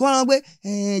lọ̀rọ̀ kó máa pé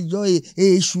ẹ̀jọ̀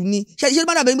èṣù ni ṣe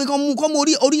bá dàbẹ̀ pé kó mú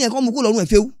orí yẹn kó mú kó lọ́rùn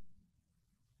ẹ̀fẹ́ wú.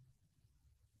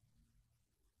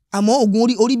 àmọ́ oògùn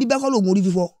orí bíbẹ́ kọ́ lóògùn orí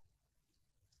fífọ́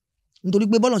nítorí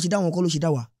pé bọ́lọ̀ ṣe dá wọn kọ́ ló ṣe dá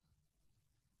wa.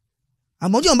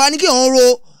 àmọ́ tí wọ́n bá ní kí wọ́n ro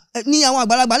ní àwọn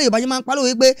àgbàlagbà lè bàjẹ́ máa ń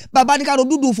palówe pé bàbá ní ká ro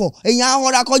dúdú fọ̀ èèyàn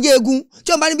ahọ́ra kọjá egun tí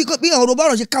wọ́n bá ní bí wọ́n ro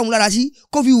bọ́lọ̀ ṣe káwọn lára sí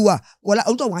kó fi hùwà wọ̀lá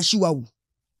orúkọ wọn á ṣì wà wù.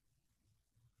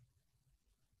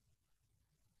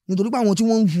 nítorí pé àwọn tí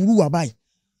wọ́n ń furú wà báyìí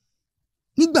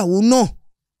nígbà wo náà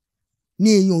ni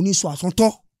èèyàn ò ní sọ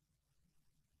àsọtọ́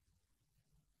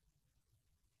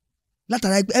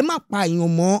látara pé ẹ má pa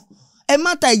èèyàn mọ́ ẹ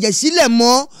má ta ẹ̀jẹ̀ sílẹ̀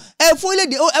mọ́ ẹ fún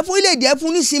ilé-èdè ẹ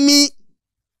fún nísinmi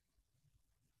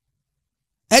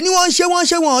ẹni wọ́n ń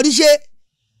ṣe wọ́n rí ṣe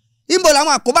níbo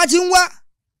làwọn àkóbá ti ń wá.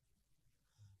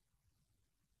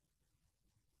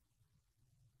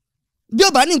 bí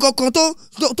ó bá ní nǹkan kan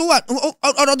tó wà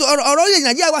ọ̀rọ̀ ilẹ̀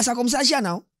Nàìjíríà wà circumstantial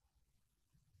náà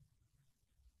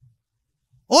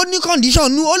ó ní condition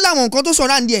nu ó láwọn nǹkan tó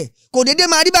sọ̀rọ̀ àǹdí ẹ̀ kò déédéé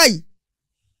máa rí báyìí.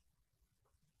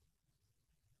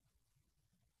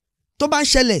 tó bá ń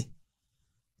ṣẹlẹ̀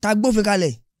tá a gbófin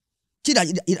kalẹ̀ tí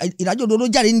ìdájọ́ òdodo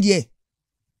jáde nídìí ẹ̀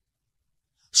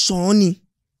sàn án ni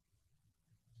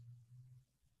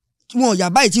tí wọn ò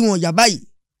yà báyìí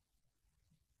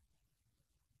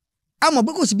a mọ̀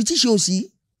pé kò síbi tí ṣe ò sí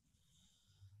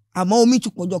àmọ́ omi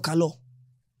tún pọ̀jọ́ ká lọ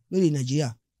lórí Nàìjíríà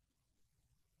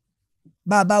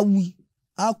bá a bá wí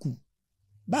a kù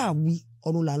bá a wí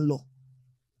ọ̀run là ń lọ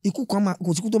ikú kan kò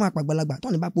síkú tó máa pàgbàlagbà tó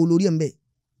ní bá po olórí ẹ̀ ń bẹ̀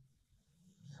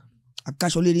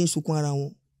àkàṣọ lérí ń sunkún ara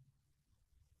wọn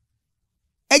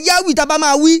ẹjẹ́ àwì tá a bá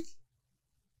máa wí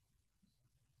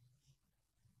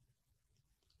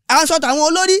à ń sọ tàwọn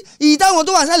olórí ìyí táwọn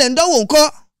tó wà sálẹ̀ ń dánwò ńkọ́.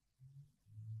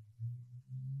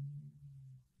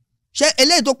 ṣé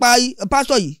eléyìí tó pa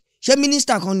pásítọ̀ yìí ṣé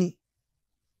mínísítà kan ni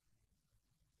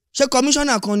ṣé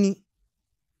kọmíṣánná kan ni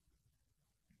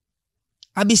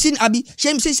àbí ṣé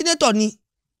sínétọ̀ ni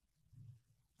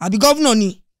àbí gọ́vnọ̀ ni.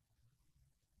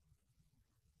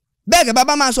 bẹ́ẹ̀ kẹ́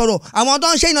bàbá máa sọ̀rọ̀ àwọn tó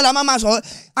ń ṣe iná la máa sọ̀rọ̀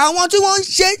àwọn tí wọ́n ń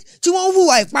ṣe tí wọ́n ń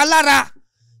hùwà ìpalára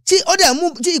tí ó dẹ̀ mú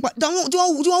tí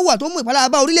wọ́n hùwà tó mú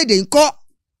ìpalára bá orílẹ̀-èdè ńkọ́.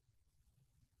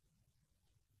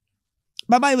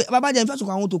 bàbá jẹ́ ìfẹ́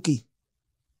sọ̀kọ̀ àwọn tòkè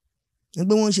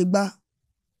ẹgbẹ́ wọn ṣe gbá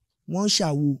wọ́n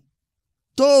ṣàwo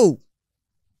tó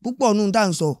púpọ̀ nù tá à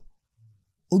ń sọ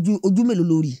ojú mélòó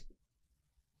lórí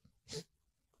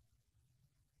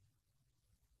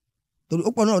torí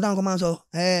ó pọ̀ náà táwọn kan máa ń sọ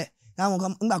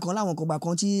nígbà kan láwọn kan gbà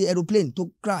kan tí aeroplane tó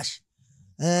crash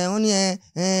wọ́n ní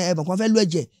ẹ̀bọ̀n kan fẹ́ lú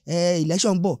ẹ̀jẹ̀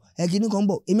election bọ̀ kìíní kan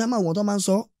bọ̀ èmi àmọ́ àwọn tó máa ń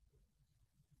sọ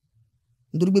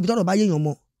nítorí pé ibi tọ́rọ̀ bá yéèyàn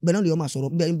mọ bẹ́ẹ̀ náà lè máa sọ̀rọ̀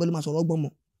bẹ́ẹ̀ ni máa sọ̀rọ̀ ọgbọ́n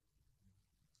mọ́.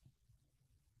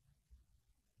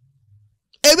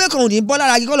 ewé kan ò ní bọ́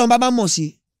lára kíkọ́ lọ́n bá mọ̀ sí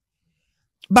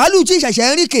bàálù tí ìṣẹ̀ṣẹ̀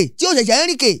ń rìkè tí ò ṣẹ̀ṣẹ̀ ń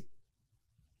rìkè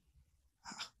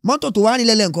mọ́tò tó wá ní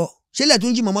lẹ́lẹ̀ nǹkan ṣé lẹ̀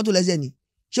tún jí mọ́ mọ́tò lẹ́sẹ̀ ni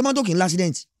ṣé mọ́tò kì í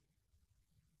l'accident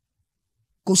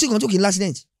kò sí kan tó kì í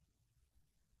l'accident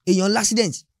èèyàn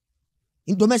l'accident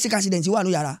domestic accident wà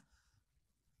ní yàrá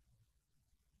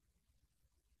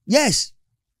yes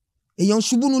èèyàn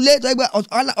ṣubú nulẹ̀ tó ẹgbẹ́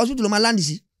hospital ló máa land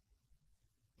sí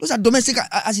those are domestic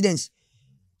accidents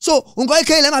so nǹkan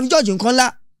kékeré lẹ́ẹ̀ máa fi jọ́ọ̀jì nǹkan ńlá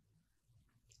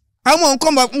àwọn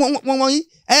nǹkan wọ̀nyí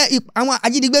àwọn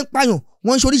ajínigbé ń pààyàn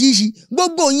wọ́n ń ṣe oríṣiríṣi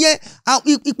gbogbo yẹn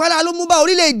ìpalára ló mú bá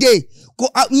orílẹ̀-èdè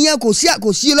ìyẹn kò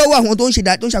sí lọ́wọ́ àwọn tó ń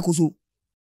ṣàkóso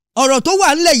ọ̀rọ̀ tó wà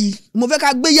nílẹ̀ yìí mo fẹ́ ká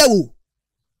gbé yẹ̀wò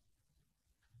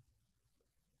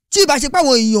tí ìbá ṣe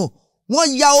páwọn èèyàn wọ́n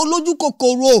ya olójú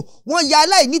kòkòrò, wọ́n ya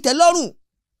aláìnítẹ́lọ́rùn.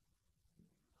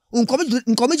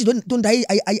 Nǹkan méjì tó ń da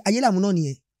ayé láàmú náà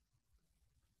nìyẹn.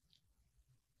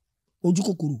 Ojú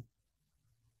kòkòrò,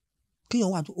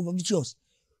 kéèyàn wà overvicious,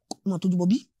 wọ́n tójú bọ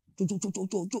bí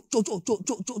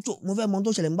mo fẹ́ mọ tó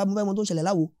ṣẹlẹ̀ mo fẹ́ mọ tó ṣẹlẹ̀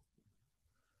láwo,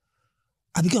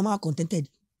 àbí kéèyàn máa contented.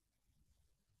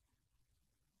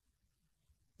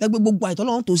 Ẹgbẹ́ gbogbo àìtọ́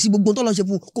lọ́run tó sí gbogbo tó lọ́n ṣe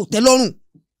fún kò tẹ́ lọ́rùn.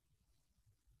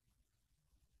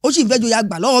 Ó sì ń fẹ́ joyè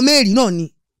àgbà lọ́wọ́ Mary náà ni.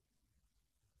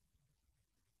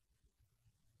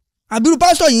 Àbírú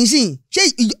pásítọ̀ yìí sìn ṣé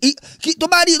tó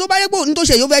bá rí pé òun tó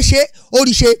ṣe yóò fẹ́ ṣe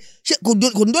orí ṣe kò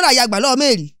ní tó láyé àgbà lọ́wọ́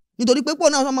Mary, nítorí pé pọ̀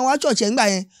náà wọ́n máa wá church ẹ̀ ńgbà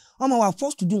yẹn wọ́n máa wà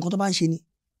forced to do nǹkan tó bá ń ṣe ni,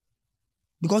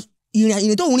 because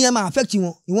ìrìn tó ń rí ẹ máa affect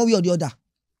wọn in one way or the other,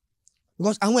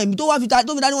 because àwọn ẹ̀mí tó fi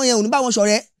dání wọn yẹn ò ní bá wọn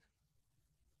ṣọ̀rẹ́,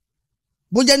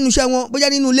 bó jẹ́ nínú iṣẹ́ wọn, bó jẹ́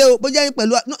nínú ilé o, bó jẹ́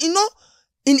pẹ̀lú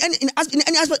in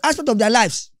any aspect of their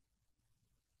lives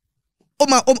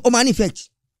ó máa ní effect.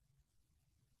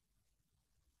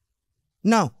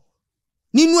 Now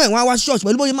nínú ẹ̀ wọ́n á wá church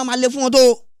pẹ̀lú bóyá máa lé fún wọn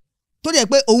tó dẹ̀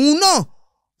pé òun náà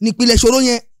nípìnlẹ̀ ṣòro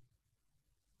yẹn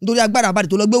nítorí agbára àbádì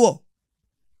tó lọ gbé wọ̀.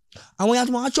 Àwọn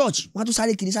yàtọ̀ máa church wọ́n á tún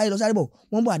sáré kiri sáré lọ sáré bọ̀,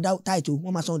 wọ́n bọ̀ àdá táìtò,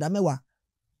 wọ́n máa san ìdá 10,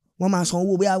 wọ́n máa san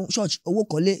owó bóyá church owó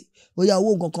kọ́lé bóyá owó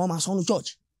nǹkan kan wọ́n máa san ní church.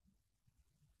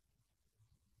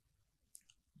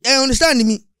 You understand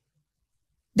me?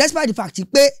 Despite the fact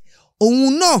pé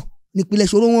òun náà nípìnlẹ̀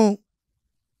ṣòro wọn.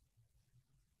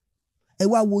 Ẹ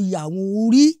wá wo iye àwọn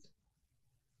orí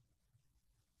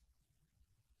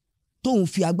tó ń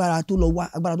fi agbára tó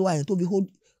wà yẹn tó fi hold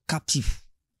captive,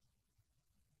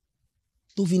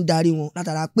 tó fi ń darí wọn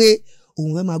látara pé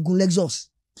òun fẹ́ máa gun Lexus.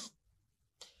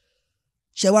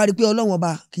 Ṣé wá rí pé Ọlọ́run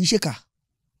ọba kì í ṣèkà?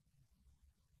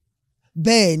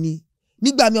 Bẹ́ẹ̀ ni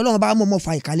nígbà mi Ọlọ́run ọba mọ̀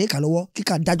fa ìkàlẹ́kà lọ́wọ́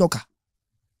kíkà dájọ́ kà.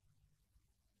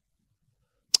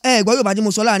 Gbọ́ Yorùbá tí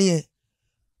mo sọ láàrin ẹ̀,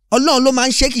 Ọlọ́run ló máa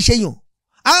ń ṣe kì í ṣe yàn.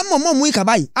 A mọ̀ mú ìkà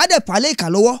báyìí, á dẹ̀ pàálẹ̀ ìkà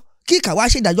lọ́wọ́ kí ìkà wá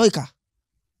ṣèdájọ́ ìkà.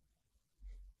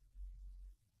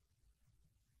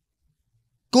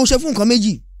 Kò ṣe fún nǹkan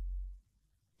méjì,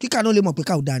 kíkà náà lè mọ̀ pé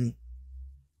ká ò dání.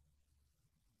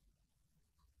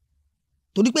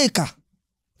 Torí pé ìkà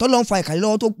tọ́lọ́run fa ìkà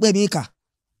lọ́wọ́ tó pẹ́ mi ìkà,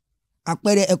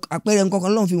 àpẹẹrẹ nǹkan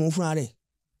kan lọ́run fi wọ́n fúnra rẹ̀.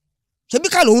 Ṣé bí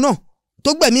ká lòun náà tó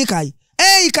gbẹ̀mí ìkà yìí,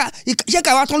 ìkà ṣé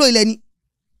ká wá tán ló ilẹ̀ ni?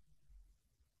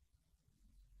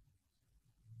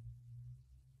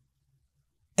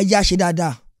 Ẹ jẹ́ á ṣe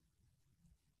dáadáa.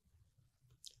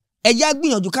 Ẹ jẹ́ á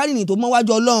gbìyànjú kárìnì tó mọ́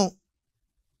wájú Ọlọ́run.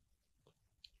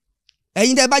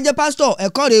 Ẹ̀yin tẹ́ bá jẹ́ pásítọ̀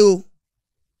ẹ̀kọ́ rèé o,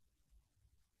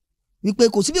 wípé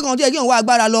kò síbi kan tí ẹ kí wọ́n wá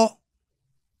agbára lọ,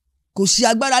 kò sí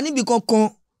agbára níbi kankan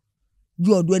ju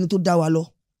ọ̀dọ̀ ẹni tó dá wa lọ,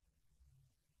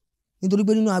 nítorí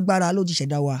pé nínú agbára ló ti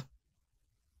ṣẹ̀dá wa,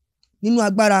 nínú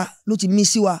agbára ló ti mí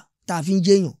sí wa tá a fi ń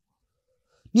jẹ́yàn,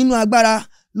 nínú agbára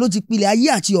ló ti pilẹ̀ ayé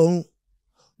àti ọ̀run,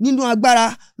 nínú agbára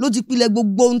ló ti pilẹ̀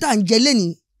gbogbo ohun tá à ń jẹ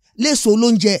lénìí léso ló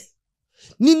ń jẹ,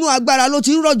 nínú agbára ló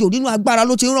ti ń rọ̀jò, nínú agbára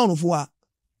ló ti ń rọrùn fún wa.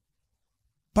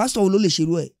 Pásítọ̀ wo ló lè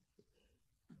ṣerú ẹ̀?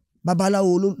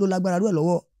 Babalawo ló lágbára rú ẹ̀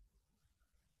lọ́wọ́.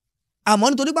 Àmọ́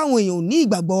nítorí pé àwọn èèyàn ò ní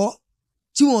ìgbàgbọ́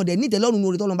tí wọn ò dẹ̀ ní ìtẹ́lọ́rùn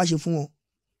oore tọ́lọ́run bá ṣe fún wọn,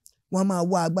 wọ́n á máa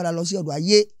wá agbára lọ sí ọ̀dọ̀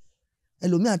ayé.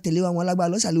 Ẹlòmíà tẹ̀lé wọn lágbára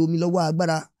lọ sàlẹ̀ omi lọ́wọ́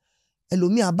agbára,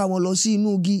 ẹlòmíà bá wọn lọ sí inú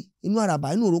igi, inú àràbà,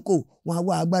 inú òrókò, wọn á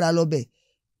wá agbára lọ bẹ̀.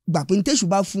 Gbà pé ní tẹ́ṣù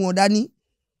bá fún wọn dání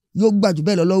yóò gbà jù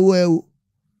bẹ́ẹ̀ lọ lọ́wọ́ ẹ o.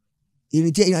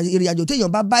 Ìrìn àjò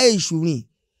téèyàn bá èṣù rìn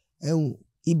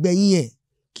ìgbẹ̀yìn ẹ̀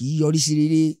kì í yọrí sí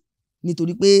rere,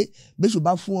 nítorí pé bẹ́ṣù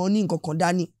bá fún ọ ní nǹkan kan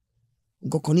dání,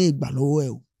 nǹkan kan ní ìgbà lọ́wọ́ ẹ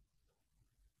o.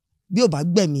 Bí ò bá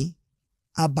gbẹ̀mí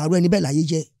àbàrò ẹni bẹ́ẹ̀ láyé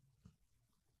jẹ́.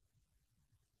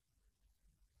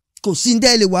 Kò sí ń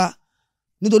dẹ́ lè wá,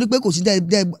 nítorí pé kò sí ń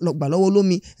dẹ́ gbà lọ́wọ́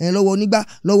olómi, lọ́wọ́ onígbá,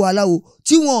 lọ́wọ́ aláwo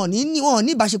tí wọn ò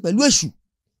ní ìbáṣe pẹ̀lú èṣù,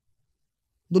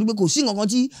 nítorí pé kò sí nǹkan kan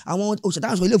tí àwọn òṣèlú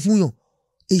àṣọ ilé fún yàn,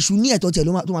 èṣù ní ẹ̀tọ́ tiẹ̀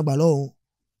tó máa gbà lọ́wọ́ wọn,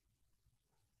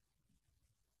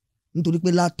 nítorí pé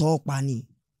látọ̀ pa ni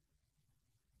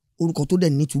orúkọ tó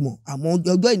dẹ̀ nítumọ̀. Àmọ́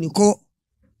ọjọ́ ìníkọ́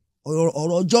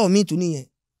ọ̀rọ̀ ọjọ́ mi tún nìyẹn,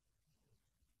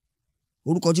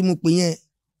 orúkọ tí mo pè yẹn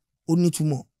ó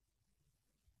nítumọ̀.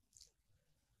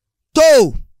 Tó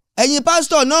ẹ̀yin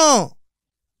pásítọ̀ náà,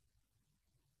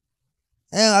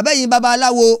 àbẹ́yìn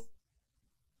babaláwo,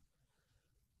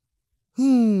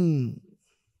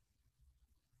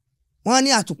 wọ́n ní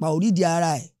àtùpà orídìí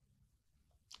ara ẹ̀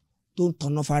tó ń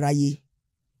tanná fáráyé.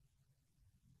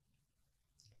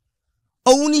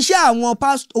 Òun níṣẹ́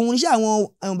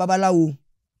àwọn babaláwo,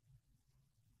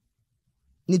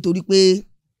 nítorí pé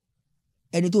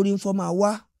ẹni tó rí ń fọ́ máa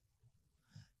wá,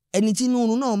 ẹni tí inú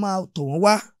oorun náà máa tọ̀ wọ́n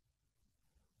wá,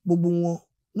 gbogbo wọn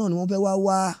náà ni wọ́n fẹ́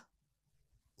wá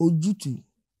ojútùú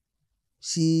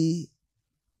sí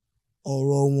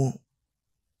ọ̀rọ̀ wọn.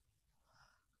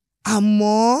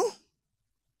 Àmọ́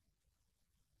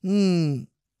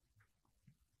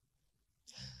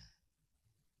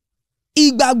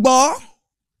ìgbàgbọ́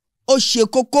ó ṣe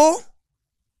kókó,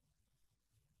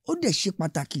 ó dẹ̀ ṣe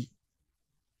pàtàkì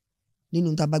nínú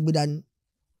tá a bá gbé dání.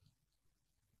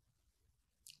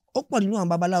 Ó pọ̀ nínú àwọn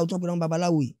babaláwo tó ń pè ní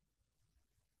babaláwo yìí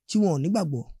tí wọn ò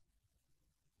nígbàgbọ́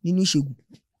nínú ìṣègùn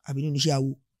àbí nínú iṣẹ́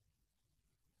awo.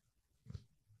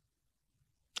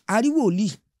 A rí wòlíì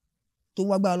tó ń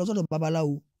wá gbára lọ sọ́dọ̀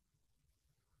babaláwo,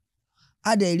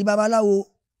 a dẹ̀ rí babaláwo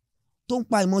tó ń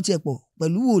pa ìmọ̀ tiẹ̀ pọ̀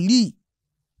pẹ̀lú wòlíì.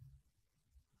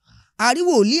 A rí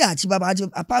wòlíì àti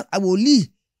wòlíì,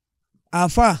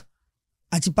 àáfàá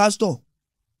àti pásítọ̀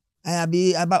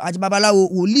àti babaláwo,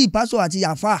 wòlíì, pásítọ̀ àti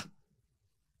àáfàá.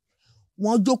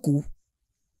 Wọ́n jókòó,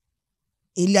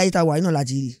 ilé ayé ta wà yìí náà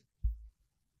láti rí.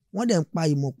 Wọ́n dẹ̀ ń pa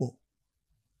ìmọ̀ pọ̀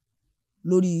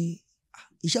lórí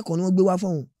iṣẹ́ kan ni wọ́n gbé wá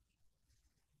fún òun.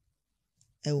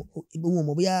 Wọn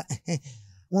mọ̀ bóyá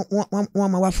wọ́n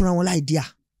máa wá fúnra wọn láì díà.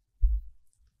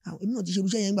 Èmi náà ti ṣe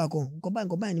irúṣẹ́ yẹn nígbà kan,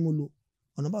 nǹkan báyìí ni mo lò,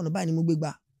 ọ̀nà báyìí ni mo gbé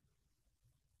gbà.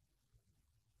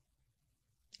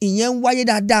 Ìyẹn ń wáyé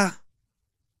dáadáa.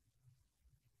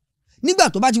 Nígbà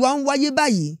tó bá ti wá ń wáyé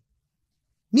báyìí,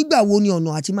 nígbà wo ni ọ̀nà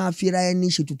àti máa fi ra ẹni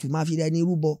ṣètùtù, máa fi ra ẹni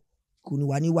rúbọ kò ní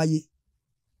wá ní wáyé?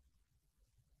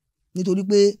 Nítorí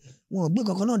pé wọn ò gbé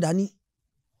kankan náà dání.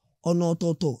 Ọ̀nà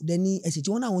ọ̀tọ̀ọ̀tọ̀ dẹ̀ ni ẹ̀sìn tí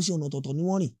wọ́n náà wọ́n sí, ọ̀nà ọ̀tọ̀ọ̀tọ̀ ni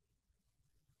wọ́n rìn.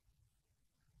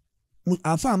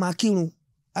 Àáfàá máa kírun,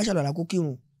 aṣàlọ́lá kó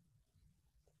kírun.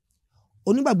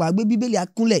 Onígbàgbọ́ á gbé bíbélì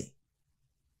akúnlẹ̀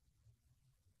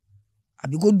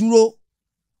àbí kó dúró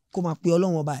kó máa pe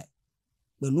Ọlọ́run ọba ẹ̀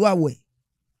pẹ̀lú àwẹ̀.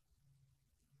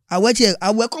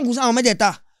 Àwẹ̀ kọ̀ọ̀kùn sáwọn mẹ́tẹ̀ẹ̀ta.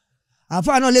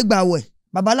 Àáfàá náà lè gba àwẹ̀,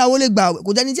 babaláwo lè gba àwẹ̀, kò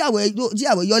jẹ́ni tí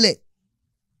àwẹ̀ yọlẹ̀.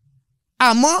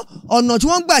 Àmọ́ ọ̀nà tí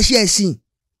wọ́n gbà ṣe ẹ̀sìn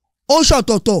ó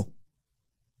ṣọ̀tọ̀tọ̀,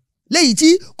 léyìí tí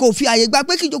kò fi àyè gba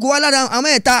pé kí ìjókòó wá lára àwọn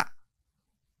mẹ́ta.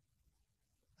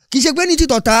 Kì í ṣe pé ní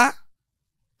títọ̀tá,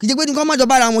 kì í ṣe pé ní kọ́ má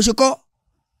jọba ara wọn ṣe kọ́.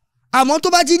 Àmọ́ tó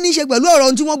bá ti ní í ṣe pẹ̀lú ọ̀rọ̀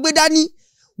tí wọ́n gbé dání,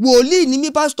 wòlíì ni mí,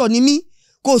 pásítọ̀ ni mí,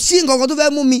 kò sí nǹkan kan tó fẹ́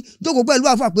mú mi jókòó pẹ̀lú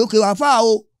àáfàá pé òkè àáfàá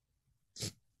o.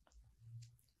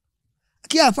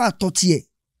 Kí àáfàá tọ́ tiẹ̀,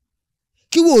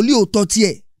 kí wòlíì ò tọ́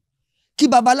tiẹ̀, kí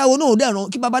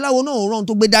babaláwo náà rán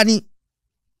tó gbé dání.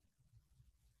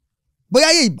 Bóyá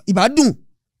ìbá dùn,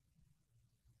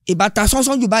 ìbá ta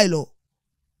sánsán jù báyìí lọ.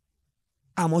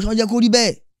 Àmọ́ ṣán jẹ́ kó rí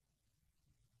bẹ́ẹ̀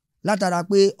látara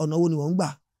pé ọ̀nà wo ni wọ́n ń gbà,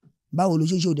 báwo ló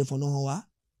ṣe ń ṣe òde fọ̀nà hàn wá.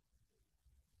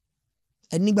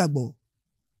 Ẹ nígbàgbọ́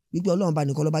wípé Ọlọ́run bá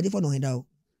nìkan lọ́ba dé fọ̀nà ẹ̀dá o.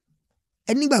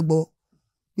 Ẹ nígbàgbọ́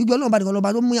wípé Ọlọ́run bá nìkan lọ́ba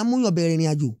tó múyàn bẹ̀rẹ̀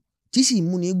ìrìn àjò tí sì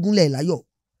mú ní gúnlẹ̀ láyọ̀.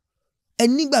 Ẹ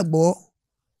nígbàgbọ́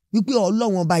wípé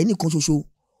Ọlọ́run ọba yìí nìkan ṣoṣo,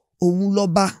 òun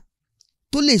lọ́ba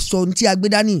tó lè sọ ohun tí a gbé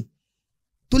dání,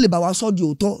 tó lè bá wa sọ di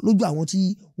òótọ́ lójú àwọn tí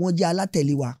wọ́n jẹ́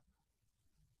alátẹ̀lé wa.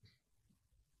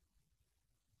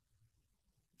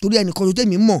 Torí ẹnìkan tó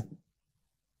tèmi mọ̀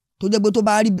tó jẹ́ pé tó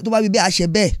bá rí bẹ́ẹ̀ àṣẹ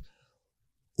bẹ́ẹ̀,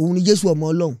 òun ni Jésù ọmọ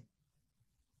Ọlọ́run.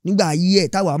 Nígbà ayé ẹ̀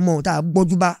táwa mọ̀, tá a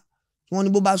gbọ́jú bá, wọ́n ní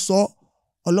bó bá sọ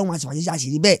Ọlọ́run àti fàṣẹ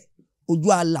àṣírí bẹ́ẹ̀, ojú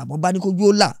àlà bó bá ní kójú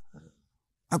ó là,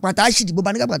 àpáta àṣìdì bó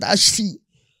bá ní kápáta àṣìdì.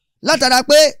 Látara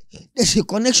pé there is a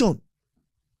connection.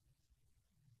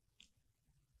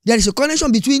 There is a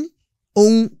connection between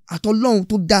òun àtọlọ́run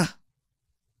tó dáa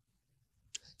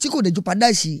tí kò dé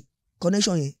jeopardize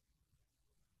connection yẹn.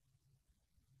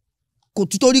 Kò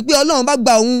torí pé Ọlọ́run bá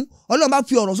gba òun, Ọlọ́run bá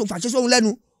fi ọ̀rọ̀ fàṣẹ sóhun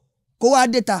lẹ́nu kó wá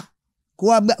déta, kó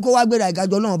wá gbéra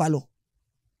ìgájọ Ọlọ́run bá lọ.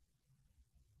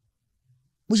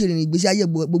 Bó ṣe rìnrìn ìgbésí ayé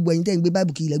gbogbo ẹ̀yin tẹ́ ń gbé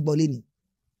Báíbù kí ilẹ̀ gbọ́ lé ni.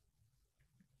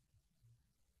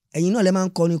 Ẹ̀yin náà lẹ máa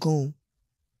ń kọrin kan o.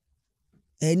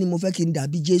 Ẹni mo fẹ́ kí n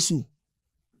dàbí Jésù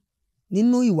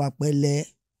nínú ìwà pẹ̀lẹ́,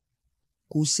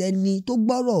 kò sẹ́ni tó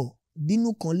gbọ́rọ̀ bínú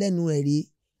kan lẹ́nu rẹ̀ rí,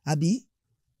 àbí?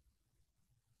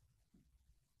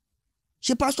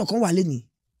 Ṣé pásítọ̀ kan wà lénìí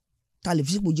tá lè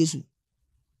fi sípò Jésù?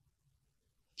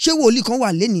 Ṣé wòlíì kan wà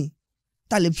lénìí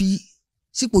tá lè fi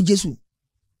sípò Jésù?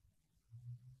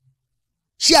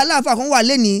 Ṣé aláàfáà kan wà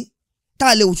lénìí tá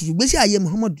lè òtútù gbé sí ayé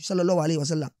Muhammad sallallahu alayhi wa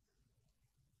sallam?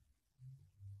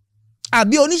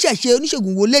 Àbí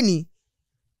oníṣègùn wo lénìí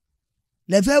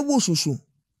lẹ fẹ́ wò ṣoṣo,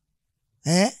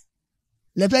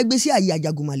 lẹ fẹ́ gbé sí ayé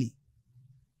Ajagunmalè,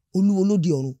 Olúwo lóde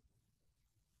ọ̀run?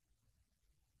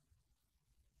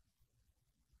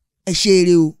 Ẹ ṣe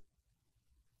eré o.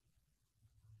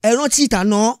 Ẹ rántí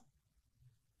ìtànà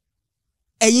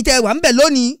ẹ̀yin tẹ́ wà ń bẹ̀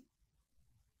lónìí,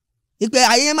 ìpè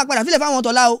ayé yẹn máa padà fílẹ̀ fáwọn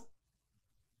tọ́lá o.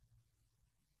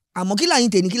 Àmọ́ kí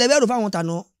láyìn tèmi kí lẹ bẹ̀rù fáwọn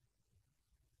tànà?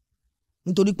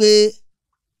 Nítorí pé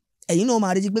ẹ̀yin náà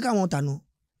máa retí pé káwọn tànà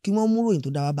kí wọ́n mú ròyìn tó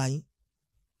dá wá bá yín.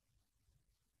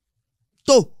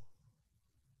 tó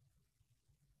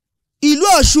ìlú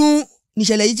Ọ̀ṣun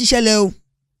níṣẹ̀lẹ̀ yìí ti ṣẹlẹ̀ o,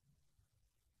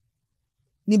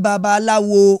 ní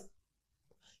Babalawo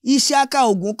Isiaka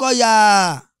Ògúnkọ̀yà.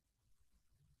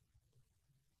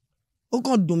 Ó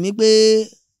kàn dùn mí pé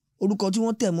orúkọ tí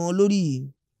wọ́n tẹ̀ mọ́ lórí yìí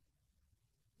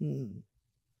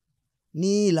ní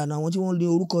ìlànà àwọn tí wọ́n lé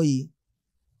orúkọ yìí,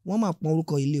 wọ́n máa pọ́n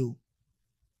orúkọ ilé o.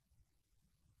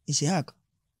 Isiaka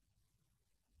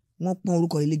wọ́n pọ́n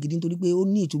orúkọ ilé gidi nítorí pé ó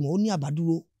ní ìtumọ̀, ó ní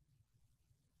àbádúró.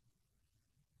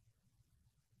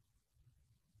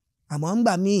 Àmọ́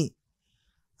ńgbà míì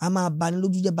a máa bani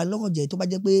lójú jẹ́, bani lọ́kàn jẹ́ tó bá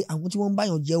jẹ́ pé àwọn tí wọ́n ń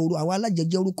báyàn jẹ́ àwọn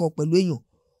alájẹjẹ́ orúkọ pẹ̀lú èèyàn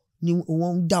ni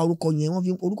wọ́n ń dá orúkọ yẹn, wọ́n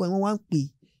fi orúkọ yẹn wọ́n wá ń pè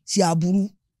sí aburú,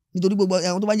 nítorí gbogbo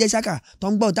àwọn tó bá jẹ́ Isiaka tó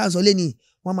ń gbọ́ tá à ń sọ lé ní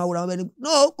wọ́n máa wúra wọn bẹ́ẹ̀ ni no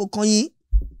kò kàn yín.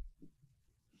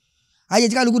 Ayé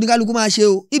tí kálukú ní kálukú máa ṣe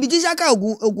o. Ibi tí Isiaka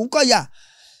Ògúnkọ̀yà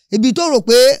ibi tó rò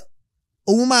pé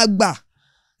òun máa gbà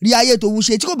rí ayé tòun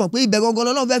ṣe tí kò mọ̀ pé ibẹ̀ gangan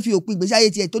lọ́nà fẹ́ fi òpin ìgbésí ayé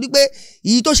tiẹ̀, torí pé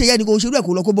èyí tó ṣe yẹ ni kò ṣerú ẹ̀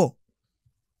kó lọ kó bọ̀.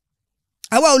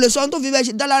 Àwa ò lè sọ ohun tó fi fẹ́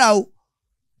ṣe dá lára o,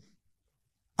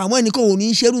 àwọn ẹnìkan ò ní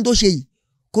í ṣerú tó ṣe yìí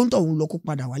kó ń tọ̀ òun lọ kó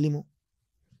padà wálé mọ́.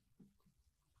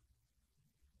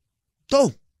 tó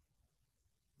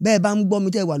bẹ́ẹ̀ bá ń gbọ́ mi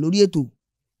tẹ́ wà lórí ètò,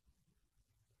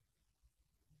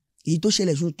 èyí tó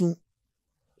ṣẹlẹ̀ tuntun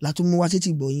la tún mú wá sétí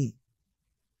gbọ̀yìn.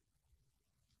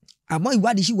 Àmọ́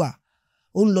ìwádìí ṣì wà,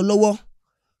 ó ń lọ lọ́wọ́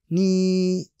ní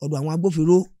ọ̀dọ̀ àwọn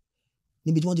agbófinró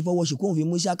níbi tí wọ́n ti fọwọ́ ṣìkún òfin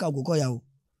mú Isiaka Ògúnkọ̀yà o,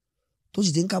 tó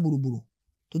sì ti ń ká bòròbòrò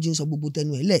tó ti ń sọ gbogbo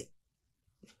tẹnu ẹ̀ lẹ̀.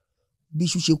 Bí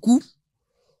iṣu ṣe kú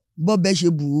bọ́bẹ̀ ṣe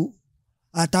bù ú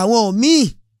àtàwọn míì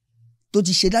tó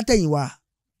ti ṣe látẹ̀yìnwá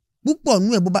púpọ̀ nú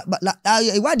ẹ̀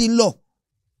ìwádìí ń lọ,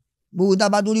 gbogbo tá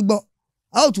a bá tún rí gbọ́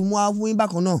a ó tún mú wa fún yín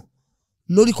bákan náà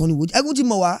lórí kan níwò. Ẹkún ti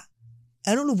mọ̀ wá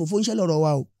ẹran ló fòfó iṣẹ́ lọ́rọ̀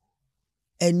wa o,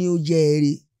 ẹni ó jẹ́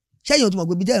eré ṣẹ́yìn tó mọ̀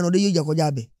pé bí tẹ́ ẹ̀ràn dé yóò jẹ́ kọjá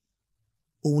abẹ,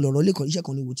 òun lọ̀rọ̀ lè kọ́ iṣẹ́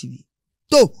kan níwò TV.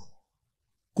 tó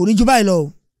kò ní ju báyìí lọ o.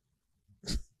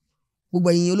 Gbogbo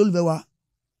ẹ̀yin olólùfẹ́ wa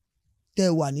tẹ́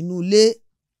wà nínú ilé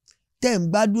tẹ́ ń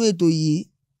gbádùn ètò yìí,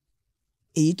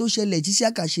 èyí tó ṣẹlẹ̀ tí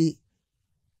Isiaka ṣe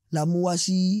la mú wá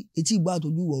sí etí ìgbọ́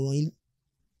àtọ́jú ìwọ̀ràn yín.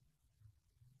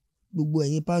 Gbogbo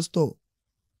ẹ̀yin pásítọ̀,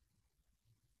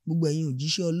 gbogbo ẹ̀yin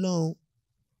òjíṣẹ́ Ọlọ́run,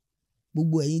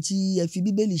 gbogbo ẹ̀yin tí ẹ fi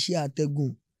Bíbélì ṣe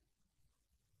àtẹ̀gùn,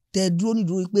 tẹ́ dúró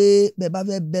nídúró pé bẹ́ẹ̀ bá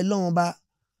fẹ́ bẹ Ọlọ́run bá,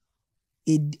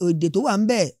 èdè tó wà ń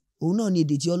bẹ̀ òun náà ni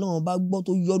èdè tí Ọlọ́run bá gbọ́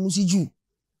tó yọ́nú sí jù.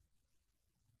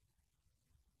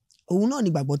 Òun náà ni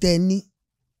ìgbàgbọ́ tẹ́ ẹ ní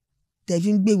tẹ́ fi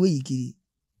ń gbéwé yìí kiri.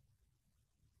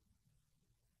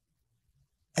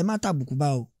 Ẹ má tàbùkù bá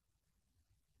o,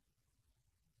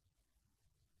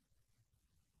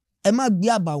 ẹ má gbé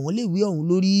àbàwọ́n léwé ọ̀hún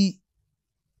lórí,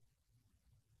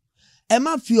 ẹ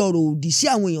má fi ọ̀rọ̀ òdì sí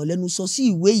àwọn èèyàn lẹ́nu sọ sí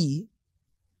ìwé yìí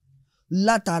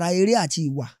látara eré àti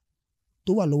ìwà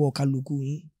tó wà lọ́wọ́ kálukú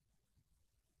yín.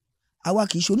 Àwa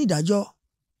kì í ṣe onídàájọ́,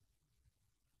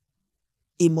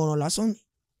 ìmọ̀ràn lásán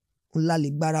ńlá lè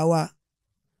gbára wa.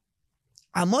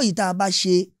 Àmọ́ yìí tá a bá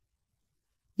ṣe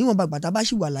níwọ̀n bàgbà tá a bá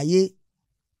ṣì wà láyé,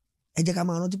 ẹ jẹ́ ká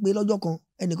máa rántí pé lọ́jọ́ kan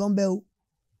ẹnìkan ń bẹ o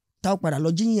tá a padà lọ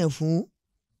jíyàn fún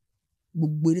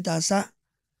gbogbo eré tá a sá,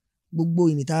 gbogbo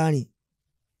ìrìn tá a rìn,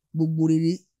 gbogbo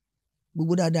rere,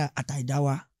 gbogbo dáadáa àtàìdá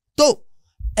wa. tó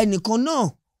ẹnìkan náà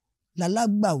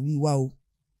lálágbàwí wa o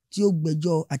tí ó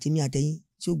gbẹ́jọ́ àtèmi àtẹ̀yìn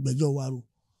tí ó gbẹ́jọ́ wa rò.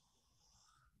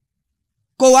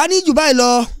 Kò wá ní jù báyìí lọ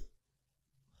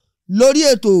lórí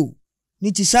ètò ní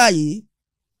ti sáà yìí.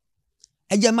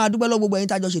 Ẹ jẹ́ máa dúpẹ́ lọ́wọ́ gbogbo ẹ̀yin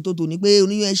tá a jọ ṣètò tòní pé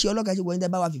oníyàn ẹ ṣé ọlọ́kà ṣe gbogbo ẹ̀yin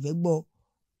tẹ́ bá wa fìfẹ́ gbọ́,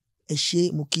 ẹ ṣé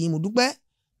mo kí mo dúpẹ́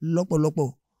lọ́pọ̀lọpọ̀.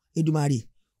 Èdùmàrè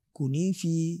kò ní fi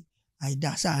àìdá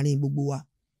sáàárín gbogbo wa.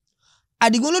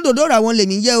 Àdìgún olódòdó ra wọn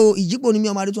lèmi jẹ́ o, ìjípò ni mi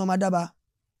ọmọ adé tí wọ́n máa dábàá.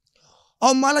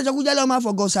 Ọmọ alájọkújálẹ̀ ọmọ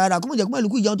àfọ̀gọ̀ sàárà kó mọ̀ jẹ́ pẹ̀lú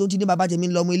kú ìjẹun tó ti ní bàbá tèmi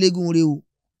lọ́mọ eléégún re o,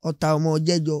 ọ̀tá ọmọ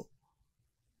jẹ́jọ.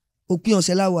 Òpin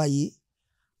ọ̀sẹ̀ láwa yìí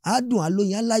á dùn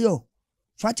alóyin aláyọ̀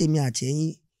fátèmi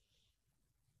àtẹ̀yìn.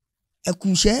 Ẹ kú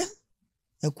iṣẹ́,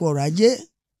 ẹ kú ọrọ̀ ajé,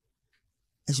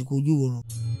 ẹ sì kú ojú wòran.